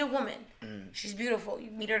first meet a woman, she's beautiful,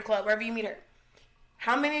 you meet her at a club, wherever you meet her,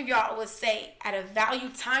 how many of y'all would say at a value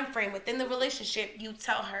time frame within the relationship, you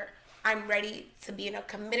tell her, I'm ready to be in a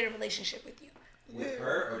committed relationship with you? With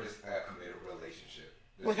her or just a committed relationship?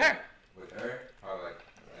 With her. With her? Probably like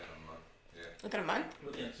within a month. Yeah. Within a month?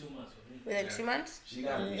 Within 2 months for me. Within 2 months? She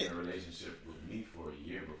got to be in a relationship with me for a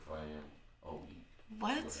year before I am OD.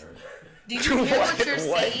 What? Do you hear what you're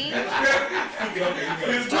saying?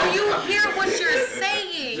 Do you hear what you're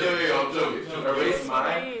saying? I'm joking. Erase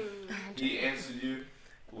mine. He answered you.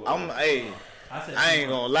 I ain't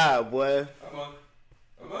gonna lie, boy.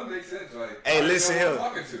 A month makes sense. Like, hey, listen here.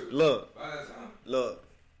 Look.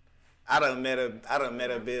 I done met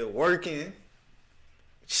her been working.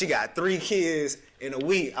 She got 3 kids in a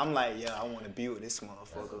week. I'm like, yeah, I want to be with this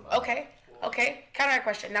motherfucker. Okay. Counter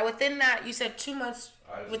question. Now, within that, you said 2 months.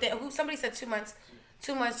 Somebody said 2 months.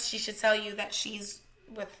 2 months, she should tell you that lives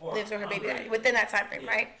with her baby daddy. Within that time frame,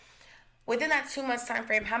 right? Within that 2 months time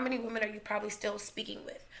frame, how many women are you probably still speaking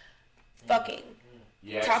with, fucking,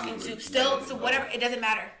 talking to, still, so whatever? It doesn't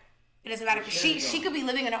matter. It doesn't matter. She could be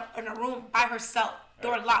living in a room by herself,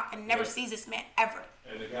 door locked, and never sees this man ever.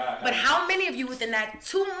 But how many of you within that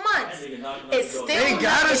 2 months is still? They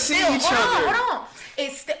gotta see each other. Hold on.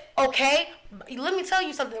 It's still okay. Let me tell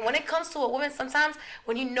you something. When it comes to a woman, sometimes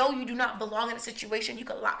when you know you do not belong in a situation, you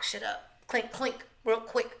can lock shit up, clink, real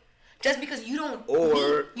quick, just because you don't.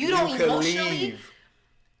 Or you don't emotionally.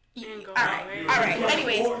 All right.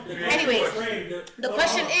 Anyways, the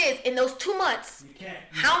question is, in those 2 months,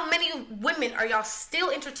 how many women are y'all still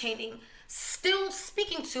entertaining? Still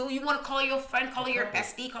speaking to? You want to call her your friend, call her your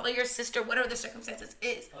bestie, call her your sister, whatever the circumstances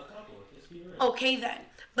is. Okay then.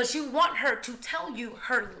 But you want her to tell you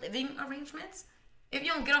her living arrangements? If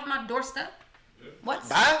you don't get off my doorstep, what?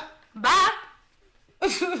 Bye.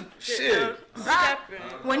 Shit. Bye.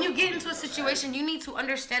 When you get into a situation, you need to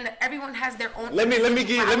understand that everyone has their own. Let me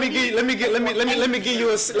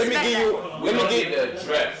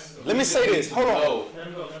say this. Hold on.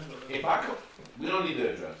 We don't need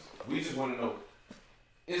the address. We just want to know,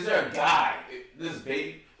 is there a guy, this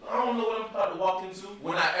baby, I don't know what I'm about to walk into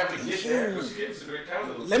when I ever get there.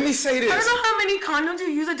 Let me say this. I don't know how many condoms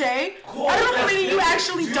you use a day. I don't know how many you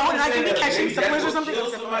actually don't, and I could be catching syphilis or something,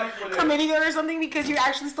 chlamydia or something, because you're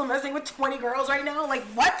actually still messing with 20 girls right now. Like,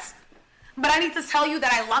 what? But I need to tell you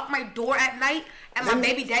that I lock my door at night, and my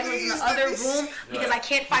baby daddy was in the other room because I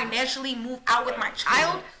can't financially move out with my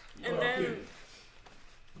child. And then...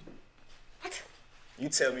 What? You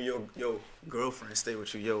tell me your girlfriend stay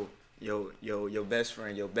with you, your best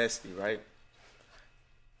friend, your bestie, right?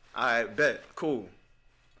 All right, bet, cool.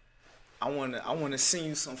 I wanna send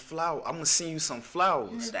you some flowers. I'm gonna send you some flowers.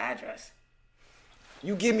 You need the address.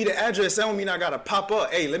 You give me the address. That don't mean I gotta pop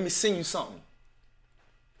up. Hey, let me send you something.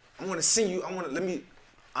 Let me send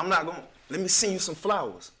you some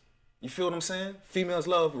flowers. You feel what I'm saying? Females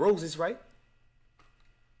love roses, right?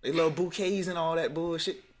 They love bouquets and all that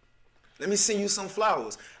bullshit. Let me send you some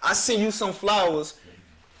flowers. I send you some flowers.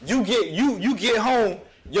 You get home.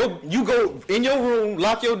 You go in your room,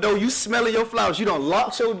 lock your door. You smelling your flowers. You don't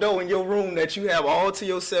lock your door in your room that you have all to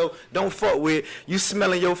yourself. Don't fuck with. You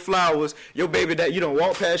smelling your flowers. Your baby daddy. You don't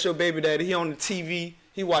walk past your baby daddy. He on the TV.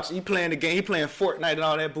 He playing the game. He playing Fortnite and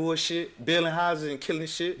all that bullshit. Building houses and killing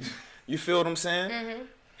shit. You feel what I'm saying? Mm-hmm.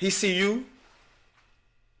 He see you.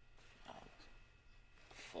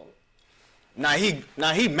 Now he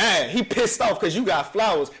mad. He pissed off because you got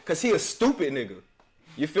flowers because he a stupid nigga.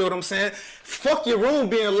 You feel what I'm saying? Fuck your room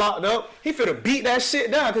being locked up. He finna beat that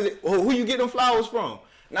shit down because who you get them flowers from?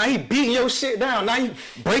 Now he beating your shit down. Now he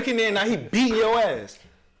breaking in. Now he beating your ass.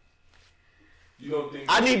 You don't think?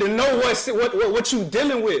 I need to know what you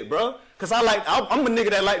dealing with, bro. Cause I'm a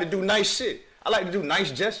nigga that like to do nice shit. I like to do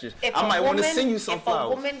nice gestures. I might want to send you some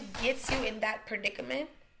flowers. If a woman gets you in that predicament,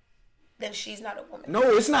 then she's not a woman.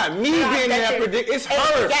 No, it's not me being in that predicament. It's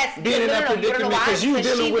her being in that predicament because you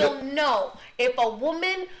dealing with it. She will know. If a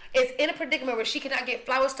woman is in a predicament where she cannot get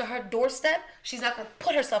flowers to her doorstep, she's not going to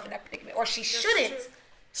put herself in that predicament, or she shouldn't.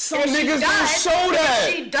 Some niggas don't show that.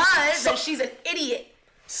 If she does, then she's an idiot.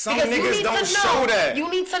 Some niggas don't show that. You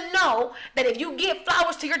need to know that if you get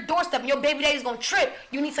flowers to your doorstep and your baby daddy's gonna trip,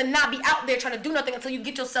 you need to not be out there trying to do nothing until you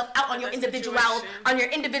get yourself out on your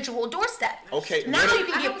individual doorstep. Okay. Now you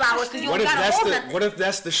can get flowers because you don't gotta hold nothing. What if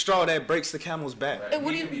that's the straw that breaks the camel's back? Right.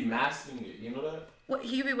 You be masking it. You know that? What?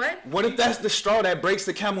 You be what? What if that's the straw that breaks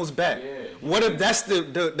the camel's back? Yeah. What if that's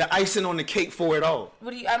the icing on the cake for it all?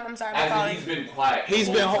 What do you? I'm sorry. As in he's been quiet. He's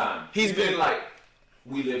been like,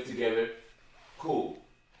 we live together. Cool.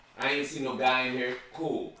 I ain't seen no guy in here.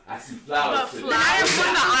 Cool. I see flowers. But flowers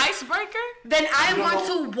from the icebreaker? Then I want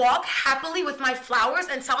to walk happily with my flowers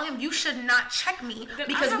and tell him you should not check me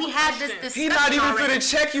because we had this discussion. He not even finna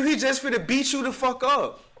check you. He just finna beat you the fuck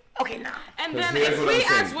up. Okay, nah. And then if we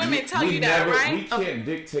as women tell you that, right? We can't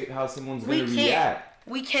dictate how someone's gonna react.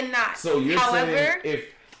 We cannot. So you're saying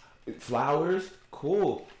if flowers,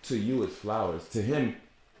 cool. To you it's flowers. To him,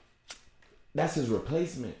 that's his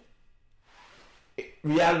replacement.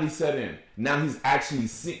 Reality set in. Now he's actually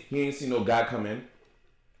he ain't seen no guy come in,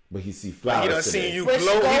 but he see flowers. He done seen you glow.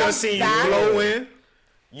 He done seen you glowing.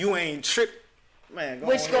 You ain't tripped. Man,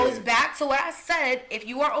 which goes back to what I said. If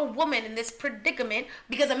you are a woman in this predicament,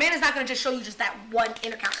 because a man is not going to just show you just that one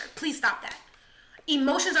encounter. Please stop that.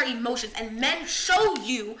 Emotions are emotions, and men show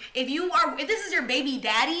you if this is your baby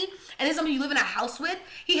daddy and it's somebody you live in a house with.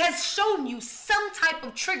 He has shown you some type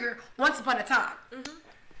of trigger once upon a time. Mm-hmm.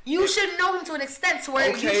 You should know him to an extent to where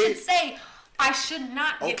you should say, I should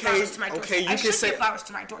not get flowers to my doorstep. I should get flowers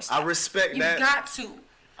to my doorstep. I respect that. You've got to.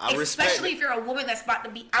 Especially if you're a woman that's about to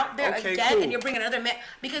be out there again and you're bringing another man.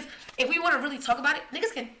 Because if we want to really talk about it,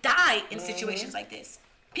 niggas can die in situations like this.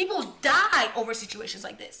 People die over situations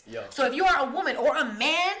like this. Yeah. So if you are a woman or a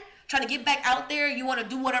man trying to get back out there, you want to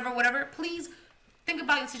do whatever, please think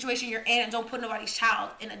about the situation you're in and don't put nobody's child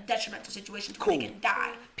in a detrimental situation to where they can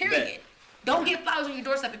die. Period. Bet. Don't get flowers on your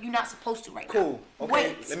doorstep if you're not supposed to right now. Cool. Okay.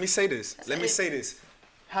 Wait. Let me say this.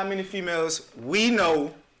 How many females we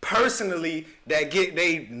know personally that get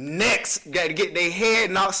their necks, get their head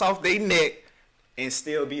knocked off their neck and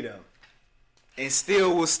still be them? And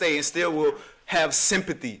still will stay and still will have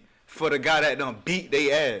sympathy for the guy that done beat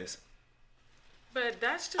their ass. But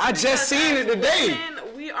that's just I just seen it today.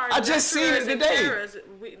 I just seen it today.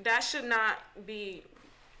 That should not be.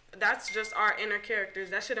 That's just our inner characters.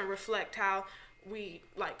 That shouldn't reflect how we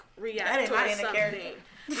react to something.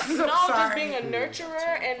 No, just being a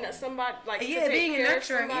nurturer and somebody to take care of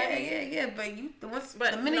somebody. Yeah. But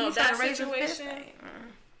the minute you try to raise your fist,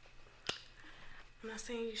 I'm not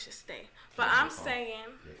saying you should stay, but I'm saying,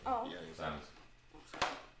 I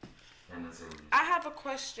have a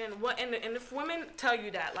question. And if women tell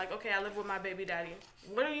you that, okay, I live with my baby daddy,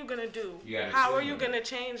 what are you gonna do? How are you gonna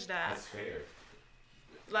change that? That's fair.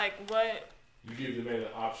 What? You give the man an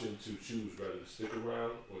option to choose whether to stick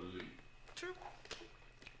around or to leave. True.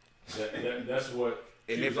 That's what.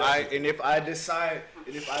 And if I decide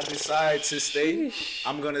to stay,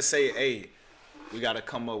 I'm gonna say, hey, we gotta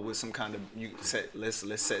come up with some kind of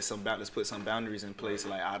let's set some let's put some boundaries in place.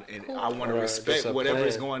 I want to respect whatever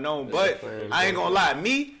is going on, but I ain't gonna lie.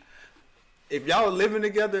 If y'all living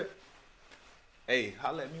together, hey,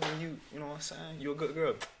 holla at me when you know what I'm saying. You a good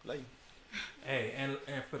girl, like. Hey, and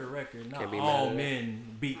for the record, not all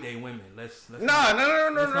men beat their women. Let's No.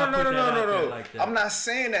 Like that. I'm not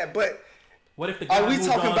saying that, but what if the guy are we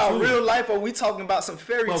talking about real life or are we talking about some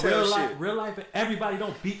fairy tale shit? Real life, everybody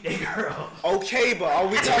don't beat their girl. Okay, but are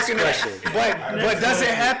we talking but does it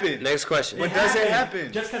happen? Next question. But does it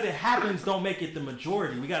happen? Just because it happens don't make it the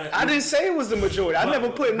majority. I didn't say it was the majority. I never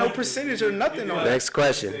put no percentage or nothing on that. Next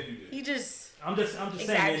question. I'm just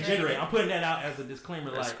saying in general. I'm putting that out as a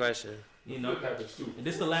disclaimer. Next question. And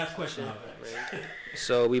this is the last question.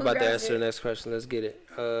 So we about to answer the next question. Let's get it.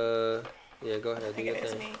 Yeah, go ahead. Do your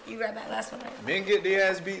thing. You grab that last one. Men get their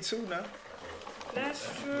ass beat too now. That's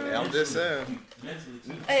true. Yeah, I'm just saying.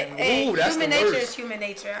 Hey, human nature is human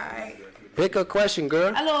nature. All right. Pick a question,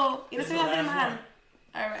 girl. Hello. You know what I'm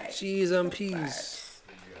All right. Cheese and peas.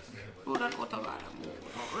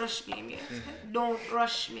 Don't rush me, man. Don't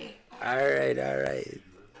rush me. All right.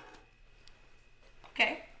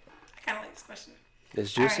 Okay. I kind of like this question.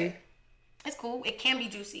 It's juicy? Alright. It's cool. It can be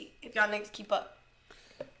juicy if y'all niggas keep up.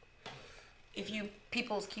 If you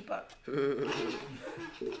peoples keep up.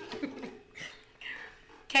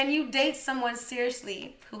 Can you date someone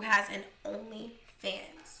seriously who has an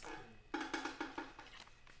OnlyFans?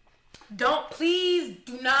 Please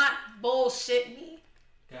do not bullshit me.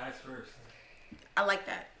 Guys first. I like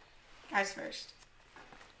that. Guys first.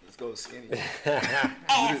 Let's go skinny.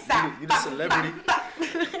 Ass out. You the celebrity.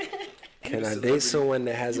 Can I date someone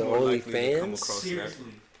that has an OnlyFans? Seriously.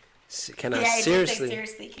 Can I Yeah, it did say seriously?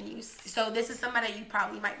 seriously. Can you? So this is somebody that you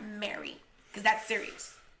probably might marry, because that's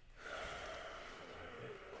serious.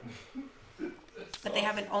 But they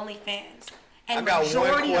have an OnlyFans, and I got one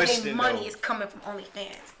majority of question, their money though. is coming from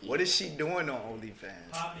OnlyFans. What is she doing on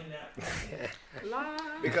OnlyFans? Popping that.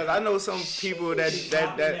 Because I know some people that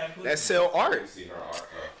sell art. See her art.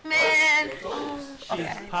 Man,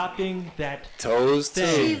 She's popping that. Toes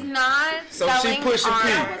she's too. not So selling she pushing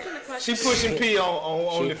art. P. She pushing P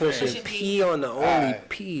on She OnlyFans. pushing P on the only Alright.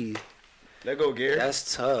 P. Let go, Gary.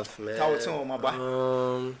 That's tough, man. Talk to him, my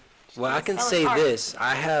boy. Well, I can selling say art. this.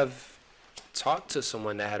 I have talked to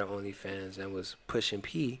someone that had an OnlyFans and was pushing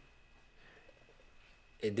P.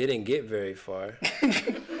 It didn't get very far.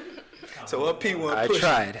 So what P want I to push?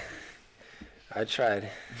 tried.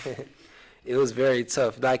 It was very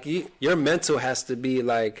tough. Like, your mental has to be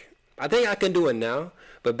like, I think I can do it now,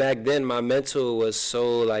 but back then my mental was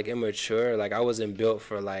so like immature. Like, I wasn't built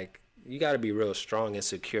for like, you got to be real strong and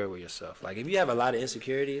secure with yourself. Like, if you have a lot of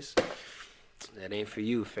insecurities, that ain't for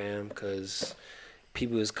you, fam, because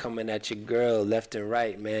people is coming at your girl left and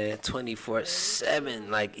right, man, 24/7,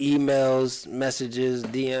 like emails, messages,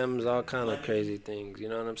 DMs, all kind of crazy things. You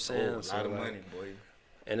know what I'm saying? Oh, a So, lot of like, money, boy.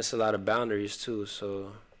 and it's a lot of boundaries too.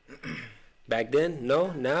 So back then,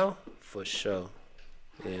 no. Now, for sure.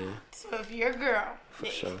 Yeah, So if your girl, for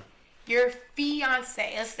sure. your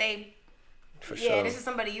fiance, let's say, For yeah, sure. this is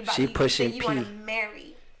somebody you about She to pushing you want P. to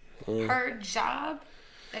marry. Her job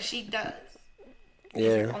that she does is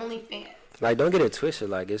Yeah. OnlyFans. Like, don't get it twisted.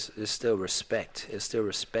 Like, it's still respect. It's still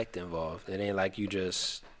respect involved. It ain't like you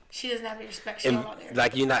just She doesn't have the respect shown out there.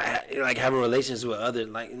 like you're not like having relations with other,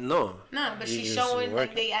 like, no. No, but You she's just showing, like,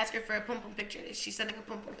 working. they ask her for a pum pum picture. She's sending a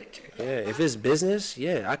pum pum picture. Yeah, if it's business,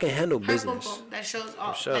 yeah, I can handle Her business. pum pum that shows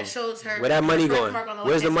all, sure. that shows her. Where that money her going? mark on the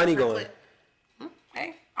Where's the left-hand money side of her going? clit.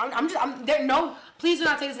 Hey, I'm there. No, please do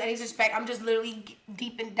not take this as any disrespect. I'm just literally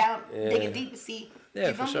digging deep to see. Yeah,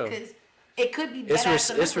 you feel for me? sure. Because it could be It's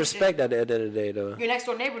better. it's respect at the end of the day, though. Your next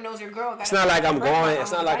door neighbor knows your girl. It's not like I'm going.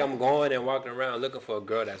 It's not like I'm going and walking around looking for a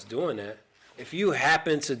girl that's doing that. If you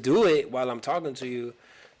happen to do it while I'm talking to you,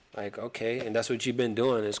 like, okay, and that's what you've been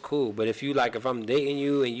doing, it's cool. But if I'm dating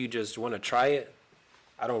you and you just want to try it,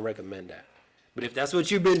 I don't recommend that. But if that's what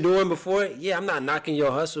you've been doing before, yeah, I'm not knocking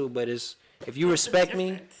your hustle, but if you respect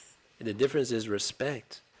me, the difference is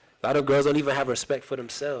respect. A lot of girls don't even have respect for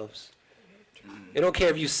themselves. They don't care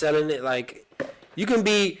if you selling it. Like, you can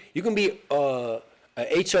be a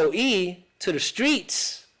HOE to the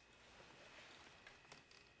streets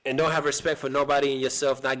and don't have respect for nobody and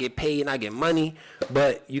yourself, not get paid, not get money,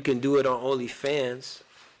 but you can do it on OnlyFans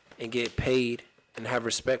and get paid and have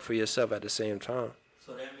respect for yourself at the same time.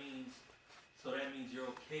 So that means you're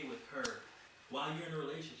okay with her while you're in a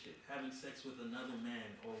relationship having sex with another man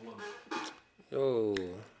or woman. Oh,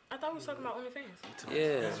 I thought we was talking about OnlyFans.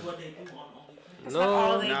 yeah. That's what they do on OnlyFans. That's not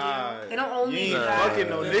all No, they Nah, do. They don't only you do ain't that. fucking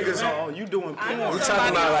no niggas on. You doing I porn. know we're You're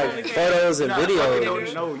talking about Somebody like on photos and not fucking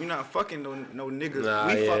videos. no, you're not fucking no niggas. Nah,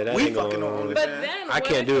 we yeah, that we ain't fucking going on on. OnlyFans. But then, I what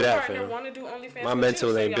can't if do your that, partner fam. want to do OnlyFans My with mental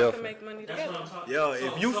you, so ain't y'all built can for- make money That's what together. I'm talking Yo, about.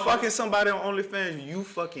 if you fucking somebody on OnlyFans, you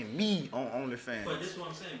fucking me on But OnlyFans. this is what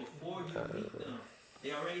I'm saying. Before you meet them,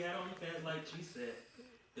 they already had OnlyFans, like G said.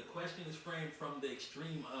 The question is framed from the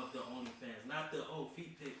extreme of the OnlyFans, not the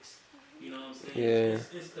feet pics. You know what I'm saying? Yeah. It's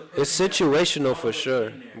the It's person that's situational for always sure,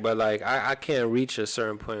 in there. but like I can't reach a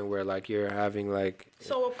certain point where like you're having like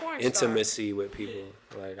So a porn star. intimacy with people.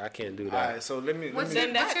 Like, I can't do All that. right, so let me. What's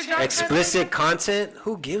Then that's your job. Explicit content?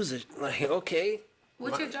 Who gives it? Like, okay,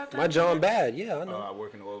 What's your job? my John bad. Yeah, I know. I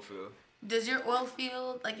work in the oil field. Does your oil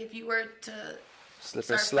field, like, if you were to Slip and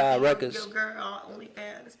start slide fucking records. your girl on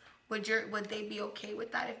OnlyFans, would they be okay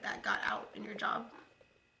with that if that got out in your job?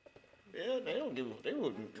 Yeah, they don't give. They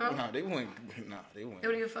wouldn't. Huh? Nah, they wouldn't. Nah, they wouldn't. They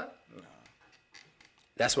wouldn't give a fuck.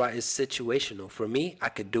 That's why it's situational. For me, I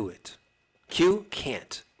could do it. Q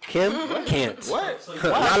can't. Kim can't. What?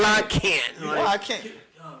 Lala can't. Why I can't?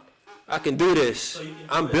 I can do this.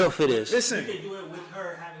 I'm built for this. Listen. You can do it with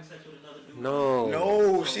her having sex with another dude.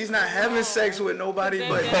 No, she's not having sex with nobody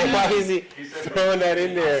but Why is he throwing that in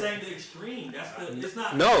I'm there? saying the extreme. That's the. It's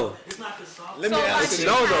not. No. It's not the soft. Let So me like ask she you.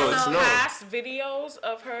 has no. past videos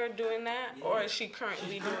of her doing that, or is she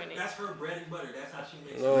currently doing it? That's her bread and butter. That's how she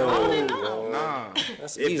makes. No. Nah.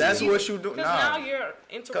 That's If easy. that's what you do, Because now nah. you're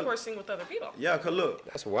intercoursing with other people. Yeah, cause look,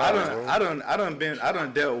 That's wild, I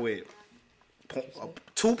done dealt with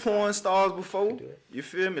 2 porn stars before. You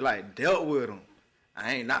feel me? Like dealt with them.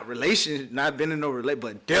 I ain't not been in no relation,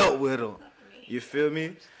 but dealt with them. You feel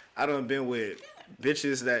me? I done been with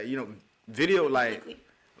bitches that video like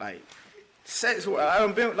sex. I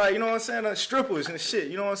done been like what I'm saying, strippers and shit.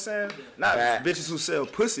 You know what I'm saying? Not bitches who sell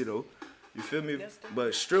pussy though. You feel me?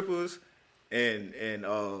 But strippers and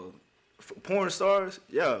porn stars,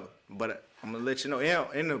 yeah. But I'm gonna let you know,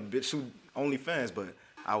 and a bitch who OnlyFans, but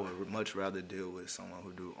I would much rather deal with someone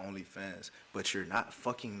who do OnlyFans. But you're not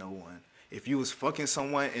fucking no one. If you was fucking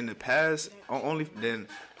someone in the past on Only, then,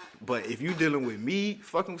 but if you dealing with me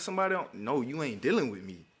fucking with somebody, no, you ain't dealing with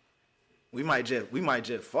me. We might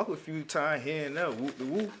just fuck a few times here and there, whoop the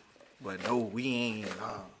whoop. But no, we ain't.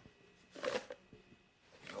 No.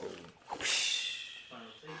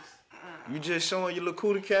 You just showing your little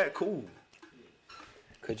cootie cat, cool.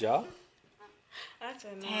 Could y'all? That's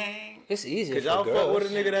a no. Dang. It's easier Could for y'all girls. fuck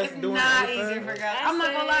with a nigga that's It's doing not OnlyFans? easier for girls. I'm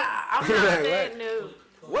not gonna lie. I'm not I said no.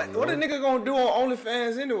 What a nigga gonna do on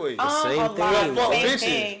OnlyFans anyway? Same a thing. lot. Fuck Same bitches.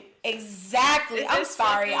 thing. Exactly. It's I'm just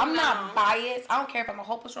sorry. fucking I'm not no. biased. I don't care if I'm a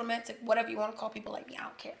hopeless romantic, whatever you want to call people like me. I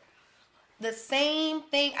don't care. The same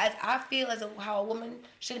thing as I feel as how a woman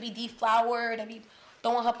shouldn't be deflowered and be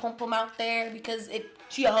throwing her pum pum out there because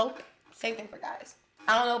she a hoe. Same thing for guys.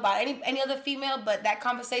 I don't know about any other female, but that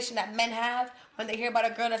conversation that men have when they hear about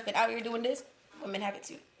a girl that's been out here doing this, women have it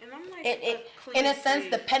too. And I'm like, It in a sense,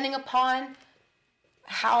 depending upon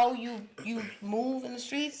how you move in the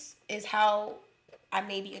streets, is how I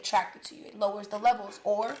may be attracted to you. It lowers the levels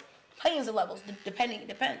or heightens the levels, depending. It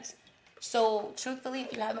depends. So truthfully,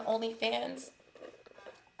 if you have an OnlyFans,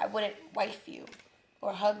 I wouldn't wife you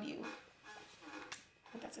or hug you.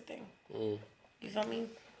 I think that's a thing. You feel me?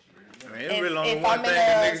 I mean, it's really only if one I'm thing in a a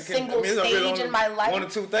nigga can. single I mean, it's really stage only in my life, 1 or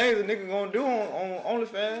 2 things a nigga gonna do on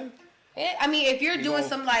OnlyFans. Yeah, I mean, if you're doing gonna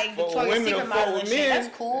some like fuck with Victoria's women or Secret fuck with modeling shit, men.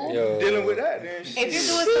 that's cool. Yo. Dealing with that, then shit. If you're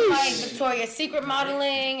doing some like Victoria's Secret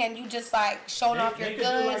modeling and you just like showing off your They could do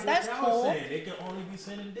like goods, what that's y'all cool. said. They could only be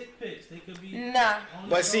sending dick pics. They could be. Nah. only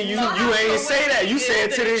But see, you showing- ain't say that. You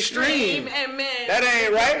said to the extreme. And men. That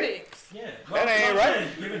ain't right. Yeah. That ain't right.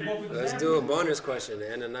 Giving both Let's examples. do a bonus question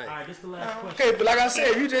to end the All night. right, this the last question. Okay, but like I said,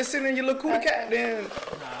 if you just sitting in your little cootie cat, then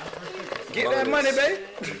get that money, babe.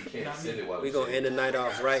 You can't send it while We it's gonna end the night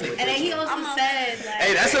off right with And then this. he also said, Hey,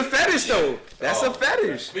 like, that's a fetish though. That's a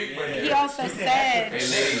fetish. Speak for he him. also And said,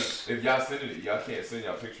 ladies, if y'all sending it, y'all can't send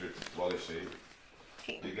y'all picture while it's shaved.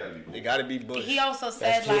 They gotta be. They gotta be bush. he also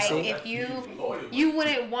said, That's like, juicy. if you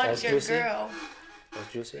wouldn't want That's your juicy. girl.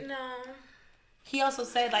 That's juicy. No. He also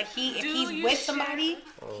said, like, if Do he's you with share- somebody,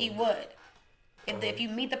 he would. If you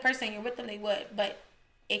meet the person and you're with them, they would. But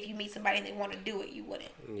if you meet somebody and they want to do it, you wouldn't.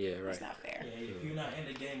 Yeah, right. It's not fair. Yeah, if you're not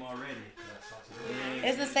in the game already,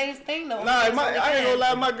 It's the same thing though. Nah, I ain't gonna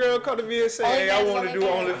lie. My girl come to me and say, "Hey, I OnlyFans, want to do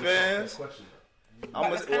OnlyFans.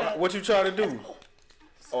 OnlyFans." What you try to do?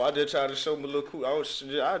 Oh, I just try to show my little cool.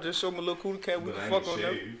 I just show my little cool cat. We But I can ain't fuck on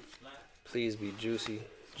them. shaved. Please be juicy.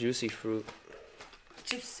 Juicy fruit.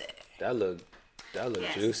 Juicy. That look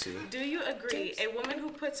Yes. juicy. Do you agree a woman who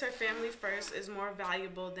puts her family first is more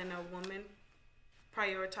valuable than a woman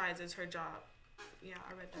prioritizes her job? Yeah,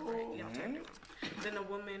 I read that right. Y'all turned it wrong. Than a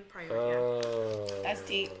woman prioritizes. Oh. That's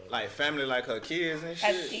deep. Like family, like her kids and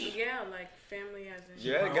That's shit. deep. Yeah, like family as in.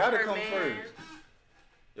 Yeah, it gotta her come man. first.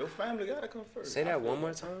 Your family gotta come first. Say that one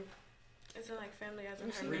more time. Is it like family as in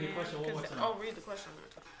her Read the man? question one more 'Cause- time. Oh, read the question one more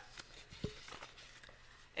time.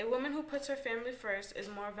 A woman who puts her family first is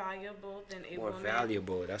more valuable than a More woman.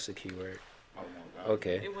 valuable. That's the key word. Oh my God.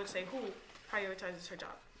 Okay. It would say who prioritizes her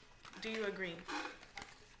job. Do you agree?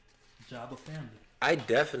 job of family. I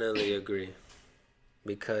definitely agree,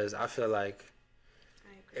 because I feel like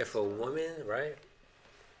I agree. if a woman, right?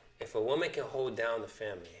 If a woman can hold down the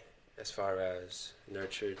family as far as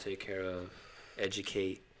nurture, take care of,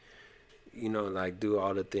 educate, like do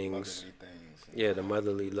all the things. Motherly things. Yeah, the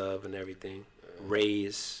motherly love and everything.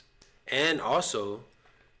 Raise and also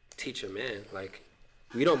teach a man. Like,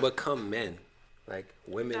 we don't become men. Like,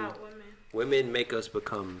 Without women make us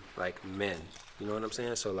become like men. You know what I'm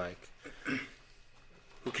saying? So like,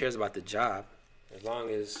 who cares about the job? As long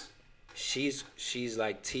as she's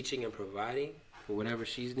like teaching and providing for whatever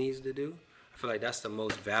she needs to do. I feel like that's the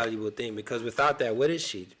most valuable thing, because without that, what is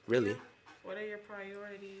she really? What are your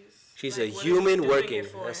priorities? She's Like, a what are you human doing working.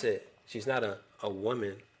 it for? That's it. She's not a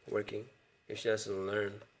woman working if she doesn't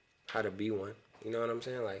learn how to be one. You know what I'm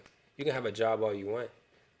saying? Like, you can have a job all you want.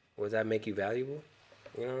 Would that make you valuable?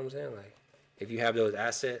 You know what I'm saying? Like, if you have those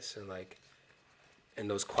assets and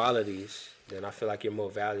those qualities, then I feel like you're more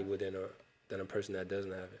valuable than a person that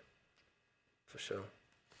doesn't have it. For sure.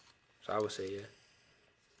 So I would say yeah.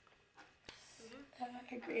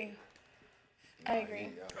 I agree. I agree.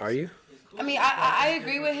 Are you? I mean, I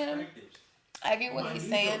agree with him. I agree with what he's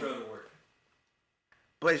saying.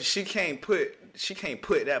 But she can't put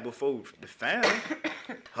that before the family.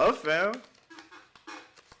 Her family.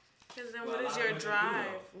 Because then what is your drive?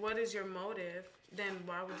 What is your motive? Then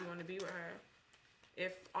why would you want to be with her?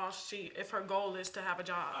 If her goal is to have a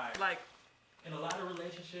job. Alright. Like, In a lot of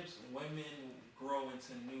relationships, women grow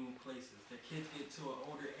into new places. The kids get to an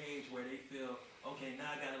older age where they feel, okay, now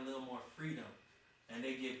I got a little more freedom, and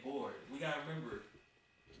they get bored. We gotta remember,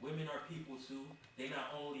 women are people too. They're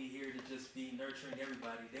not only here to just be nurturing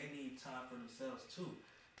everybody, they need time for themselves too.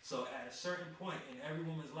 So at a certain point in every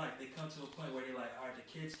woman's life, they come to a point where they're like, all right, the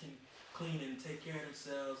kids can clean and take care of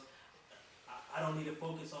themselves. I don't need to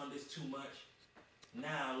focus on this too much.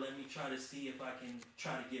 Now let me try to see if I can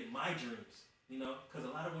try to get my dreams, you know, because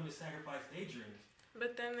a lot of women sacrifice their dreams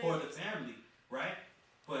but then for the family, right?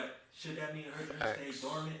 But should that mean her dreams stay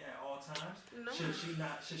dormant at all times? No.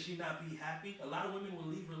 Should she not be happy? A lot of women will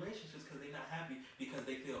leave relationships because they're not happy because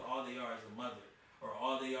they feel all they are is a mother or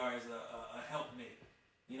all they are is a helpmate.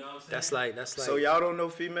 You know what I'm saying? That's like. So y'all don't know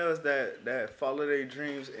females that follow their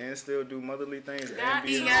dreams and still do motherly things That's and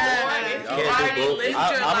be if you already lived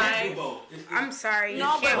your life. I'm sorry.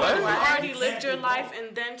 No, but What? you already You lived can't your do life both.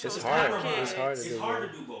 and then chose It's to have hard. kids. It's hard to It's do hard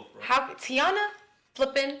both. to do both, bro. How Tiana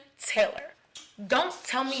flipping Taylor? Don't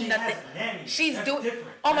tell me She nothing. has nannies. She's That's doing. different.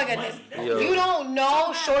 Oh my That's goodness. money. That's Yo. You don't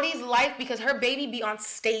know Shorty's life because her baby be on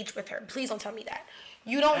stage with her. Please don't tell me that.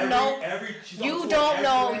 You don't know. she's You on tour don't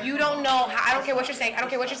know. everywhere. You don't know. I don't care what you're saying. I don't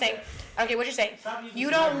care what you're saying. I don't care what you're saying. You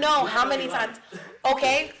don't know how many times.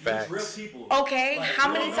 Okay. These real Facts. people. Okay. Like, How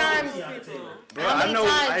you many don't know times? Tiana Taylor. Bro, How many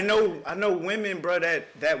times? I know women, bro,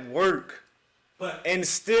 that work But and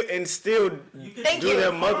still you can Thank do you. their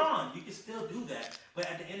Hold mother. on, you can still do that. But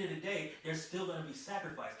at the end of the day, there's still gonna be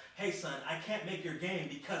sacrifice. Hey son, I can't make your game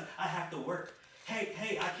because I have to work.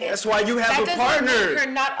 Hey, I can't. That's why you have That a doesn't make her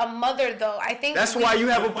partner. not a mother, though. I think That's why you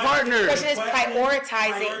have a partner. Question is The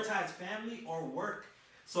prioritizing. Prioritize family or work.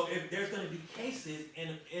 So if there's gonna be cases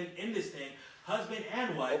in this thing, husband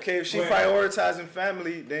and wife. Okay, if she where- prioritizing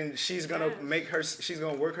family, then she's gonna Yes. she's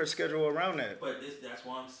gonna work her schedule around that. But that's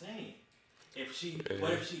what I'm saying.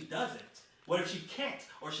 What if she doesn't? What if she can't?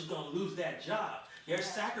 Or she's gonna lose that job? There's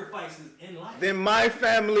sacrifices in life. Then my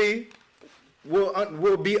family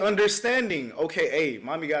will be understanding. Okay, hey,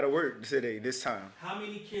 mommy gotta work today, this time. How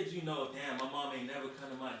many kids you know? Damn, my mom ain't never come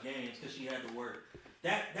to my games because she had to work.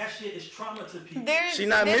 That shit is trauma to people. She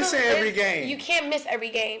not missing every game. You can't miss every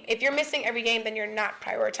game. If you're missing every game, then you're not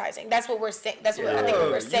prioritizing. That's what we're saying. That's what I think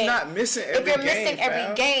we're saying. You're not missing every If you're game, missing fam.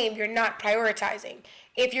 every game, you're not prioritizing.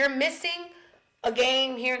 If you're missing a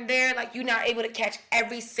game here and there, like you're not able to catch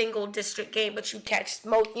every single district game, but you catch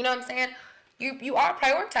most. You know what I'm saying? You are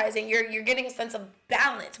prioritizing. You're getting a sense of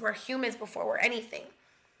balance. We're humans before we're anything.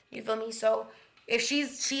 You feel me? So if she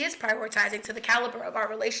is prioritizing to the caliber of our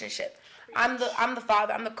relationship. I'm the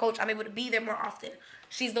father. I'm the coach. I'm able to be there more often.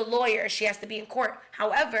 She's the lawyer. She has to be in court.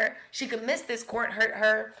 However, she could miss this court.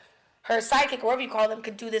 Her sidekick, or whatever you call them,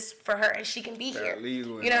 could do this for her, and she can be here.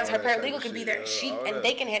 Paralegal You know, and her all that type paralegal of could be shit, there, and she all and that.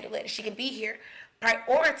 they can handle it. And she can be here.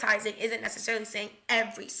 Prioritizing isn't necessarily saying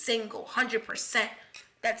every single 100%.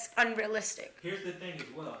 That's unrealistic. Here's the thing as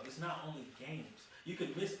well. It's not only games. You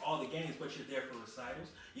can miss all the games, but you're there for recitals.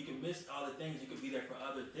 You can miss all the things. You could be there for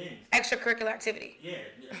other things. Extracurricular activity. Yeah.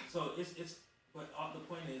 So it's. But the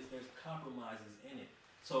point is, there's compromises in it.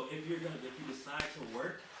 So if you decide to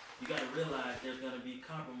work, you got to realize there's gonna be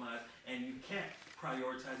compromise, and you can't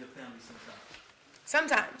prioritize your family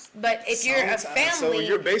Sometimes, but if you're a Sometimes. family, So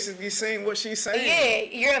you're basically saying what she's saying.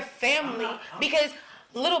 yeah, you're a family because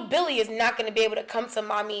little Billy is not going to be able to come to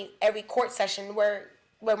mommy every court session where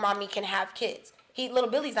mommy can have kids. Little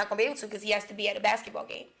Billy's not going to be able to because he has to be at a basketball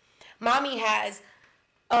game. Mommy has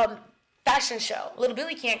fashion show. Little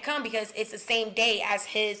Billy can't come because it's the same day as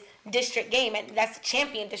his district game, and that's the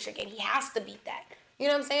champion district game. He has to beat that. You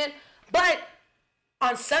know what I'm saying? But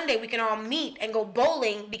on Sunday, we can all meet and go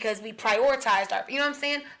bowling because we prioritized our, you know what I'm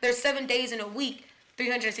saying? There's 7 days in a week,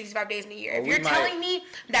 365 days in a year. If you're telling me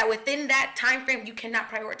that within that time frame you cannot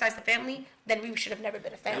prioritize the family, then we should have never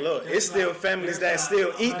been a family. Look, it's still families that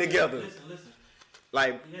still eat together. Listen.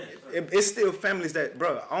 Like, Yeah, it's still families that,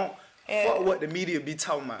 bro, Fuck what the media be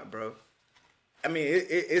talking about, bro. I mean,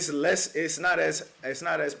 it's less. It's not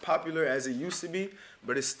as popular as it used to be,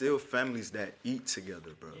 but it's still families that eat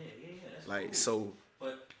together, bro. Yeah, that's Like cool. so.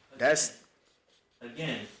 But That's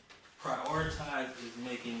again, prioritize is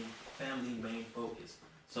making family main focus.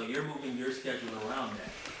 So you're moving your schedule around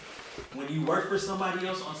that. When you work for somebody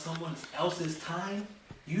else on someone else's time,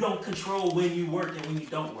 you don't control when you work and when you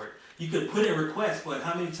don't work. You could put in requests, but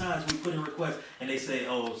how many times we put in requests and they say,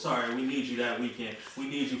 oh, sorry, we need you that weekend. We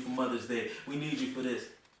need you for Mother's Day. We need you for this.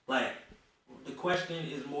 Like, the question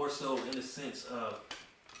is more so in the sense of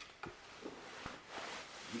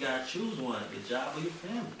you gotta choose one, the job or your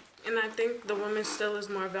family. And I think the woman still is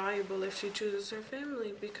more valuable if she chooses her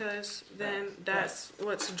family, because then that's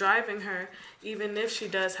what's driving her. Even if she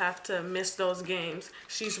does have to miss those games,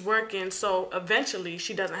 she's working, so eventually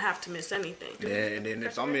she doesn't have to miss anything. yeah. And then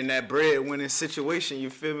if I'm in that breadwinning situation,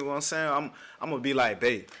 you feel me? What I'm saying? I'm gonna be like,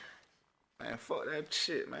 babe, man, fuck that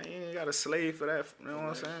shit, man. You ain't got a slave for that. You know what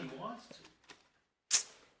I'm saying? She wants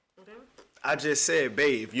to. Okay? I just said,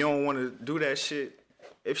 babe, if you don't want to do that shit,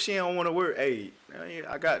 if she don't want to work, hey,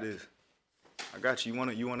 I got this. I got you.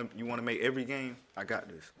 You wanna make every game? I got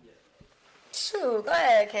this. Shoot, go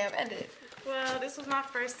ahead, Cam, end it. Well, this was my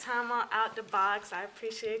first time on Out the Box. I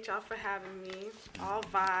appreciate y'all for having me. All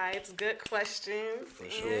vibes, good questions.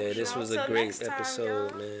 Yeah, this was a till great next time,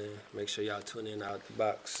 episode, y'all. man. Make sure y'all tune in Out the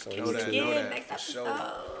Box on Know that, YouTube. know that, Next for sure.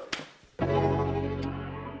 episode.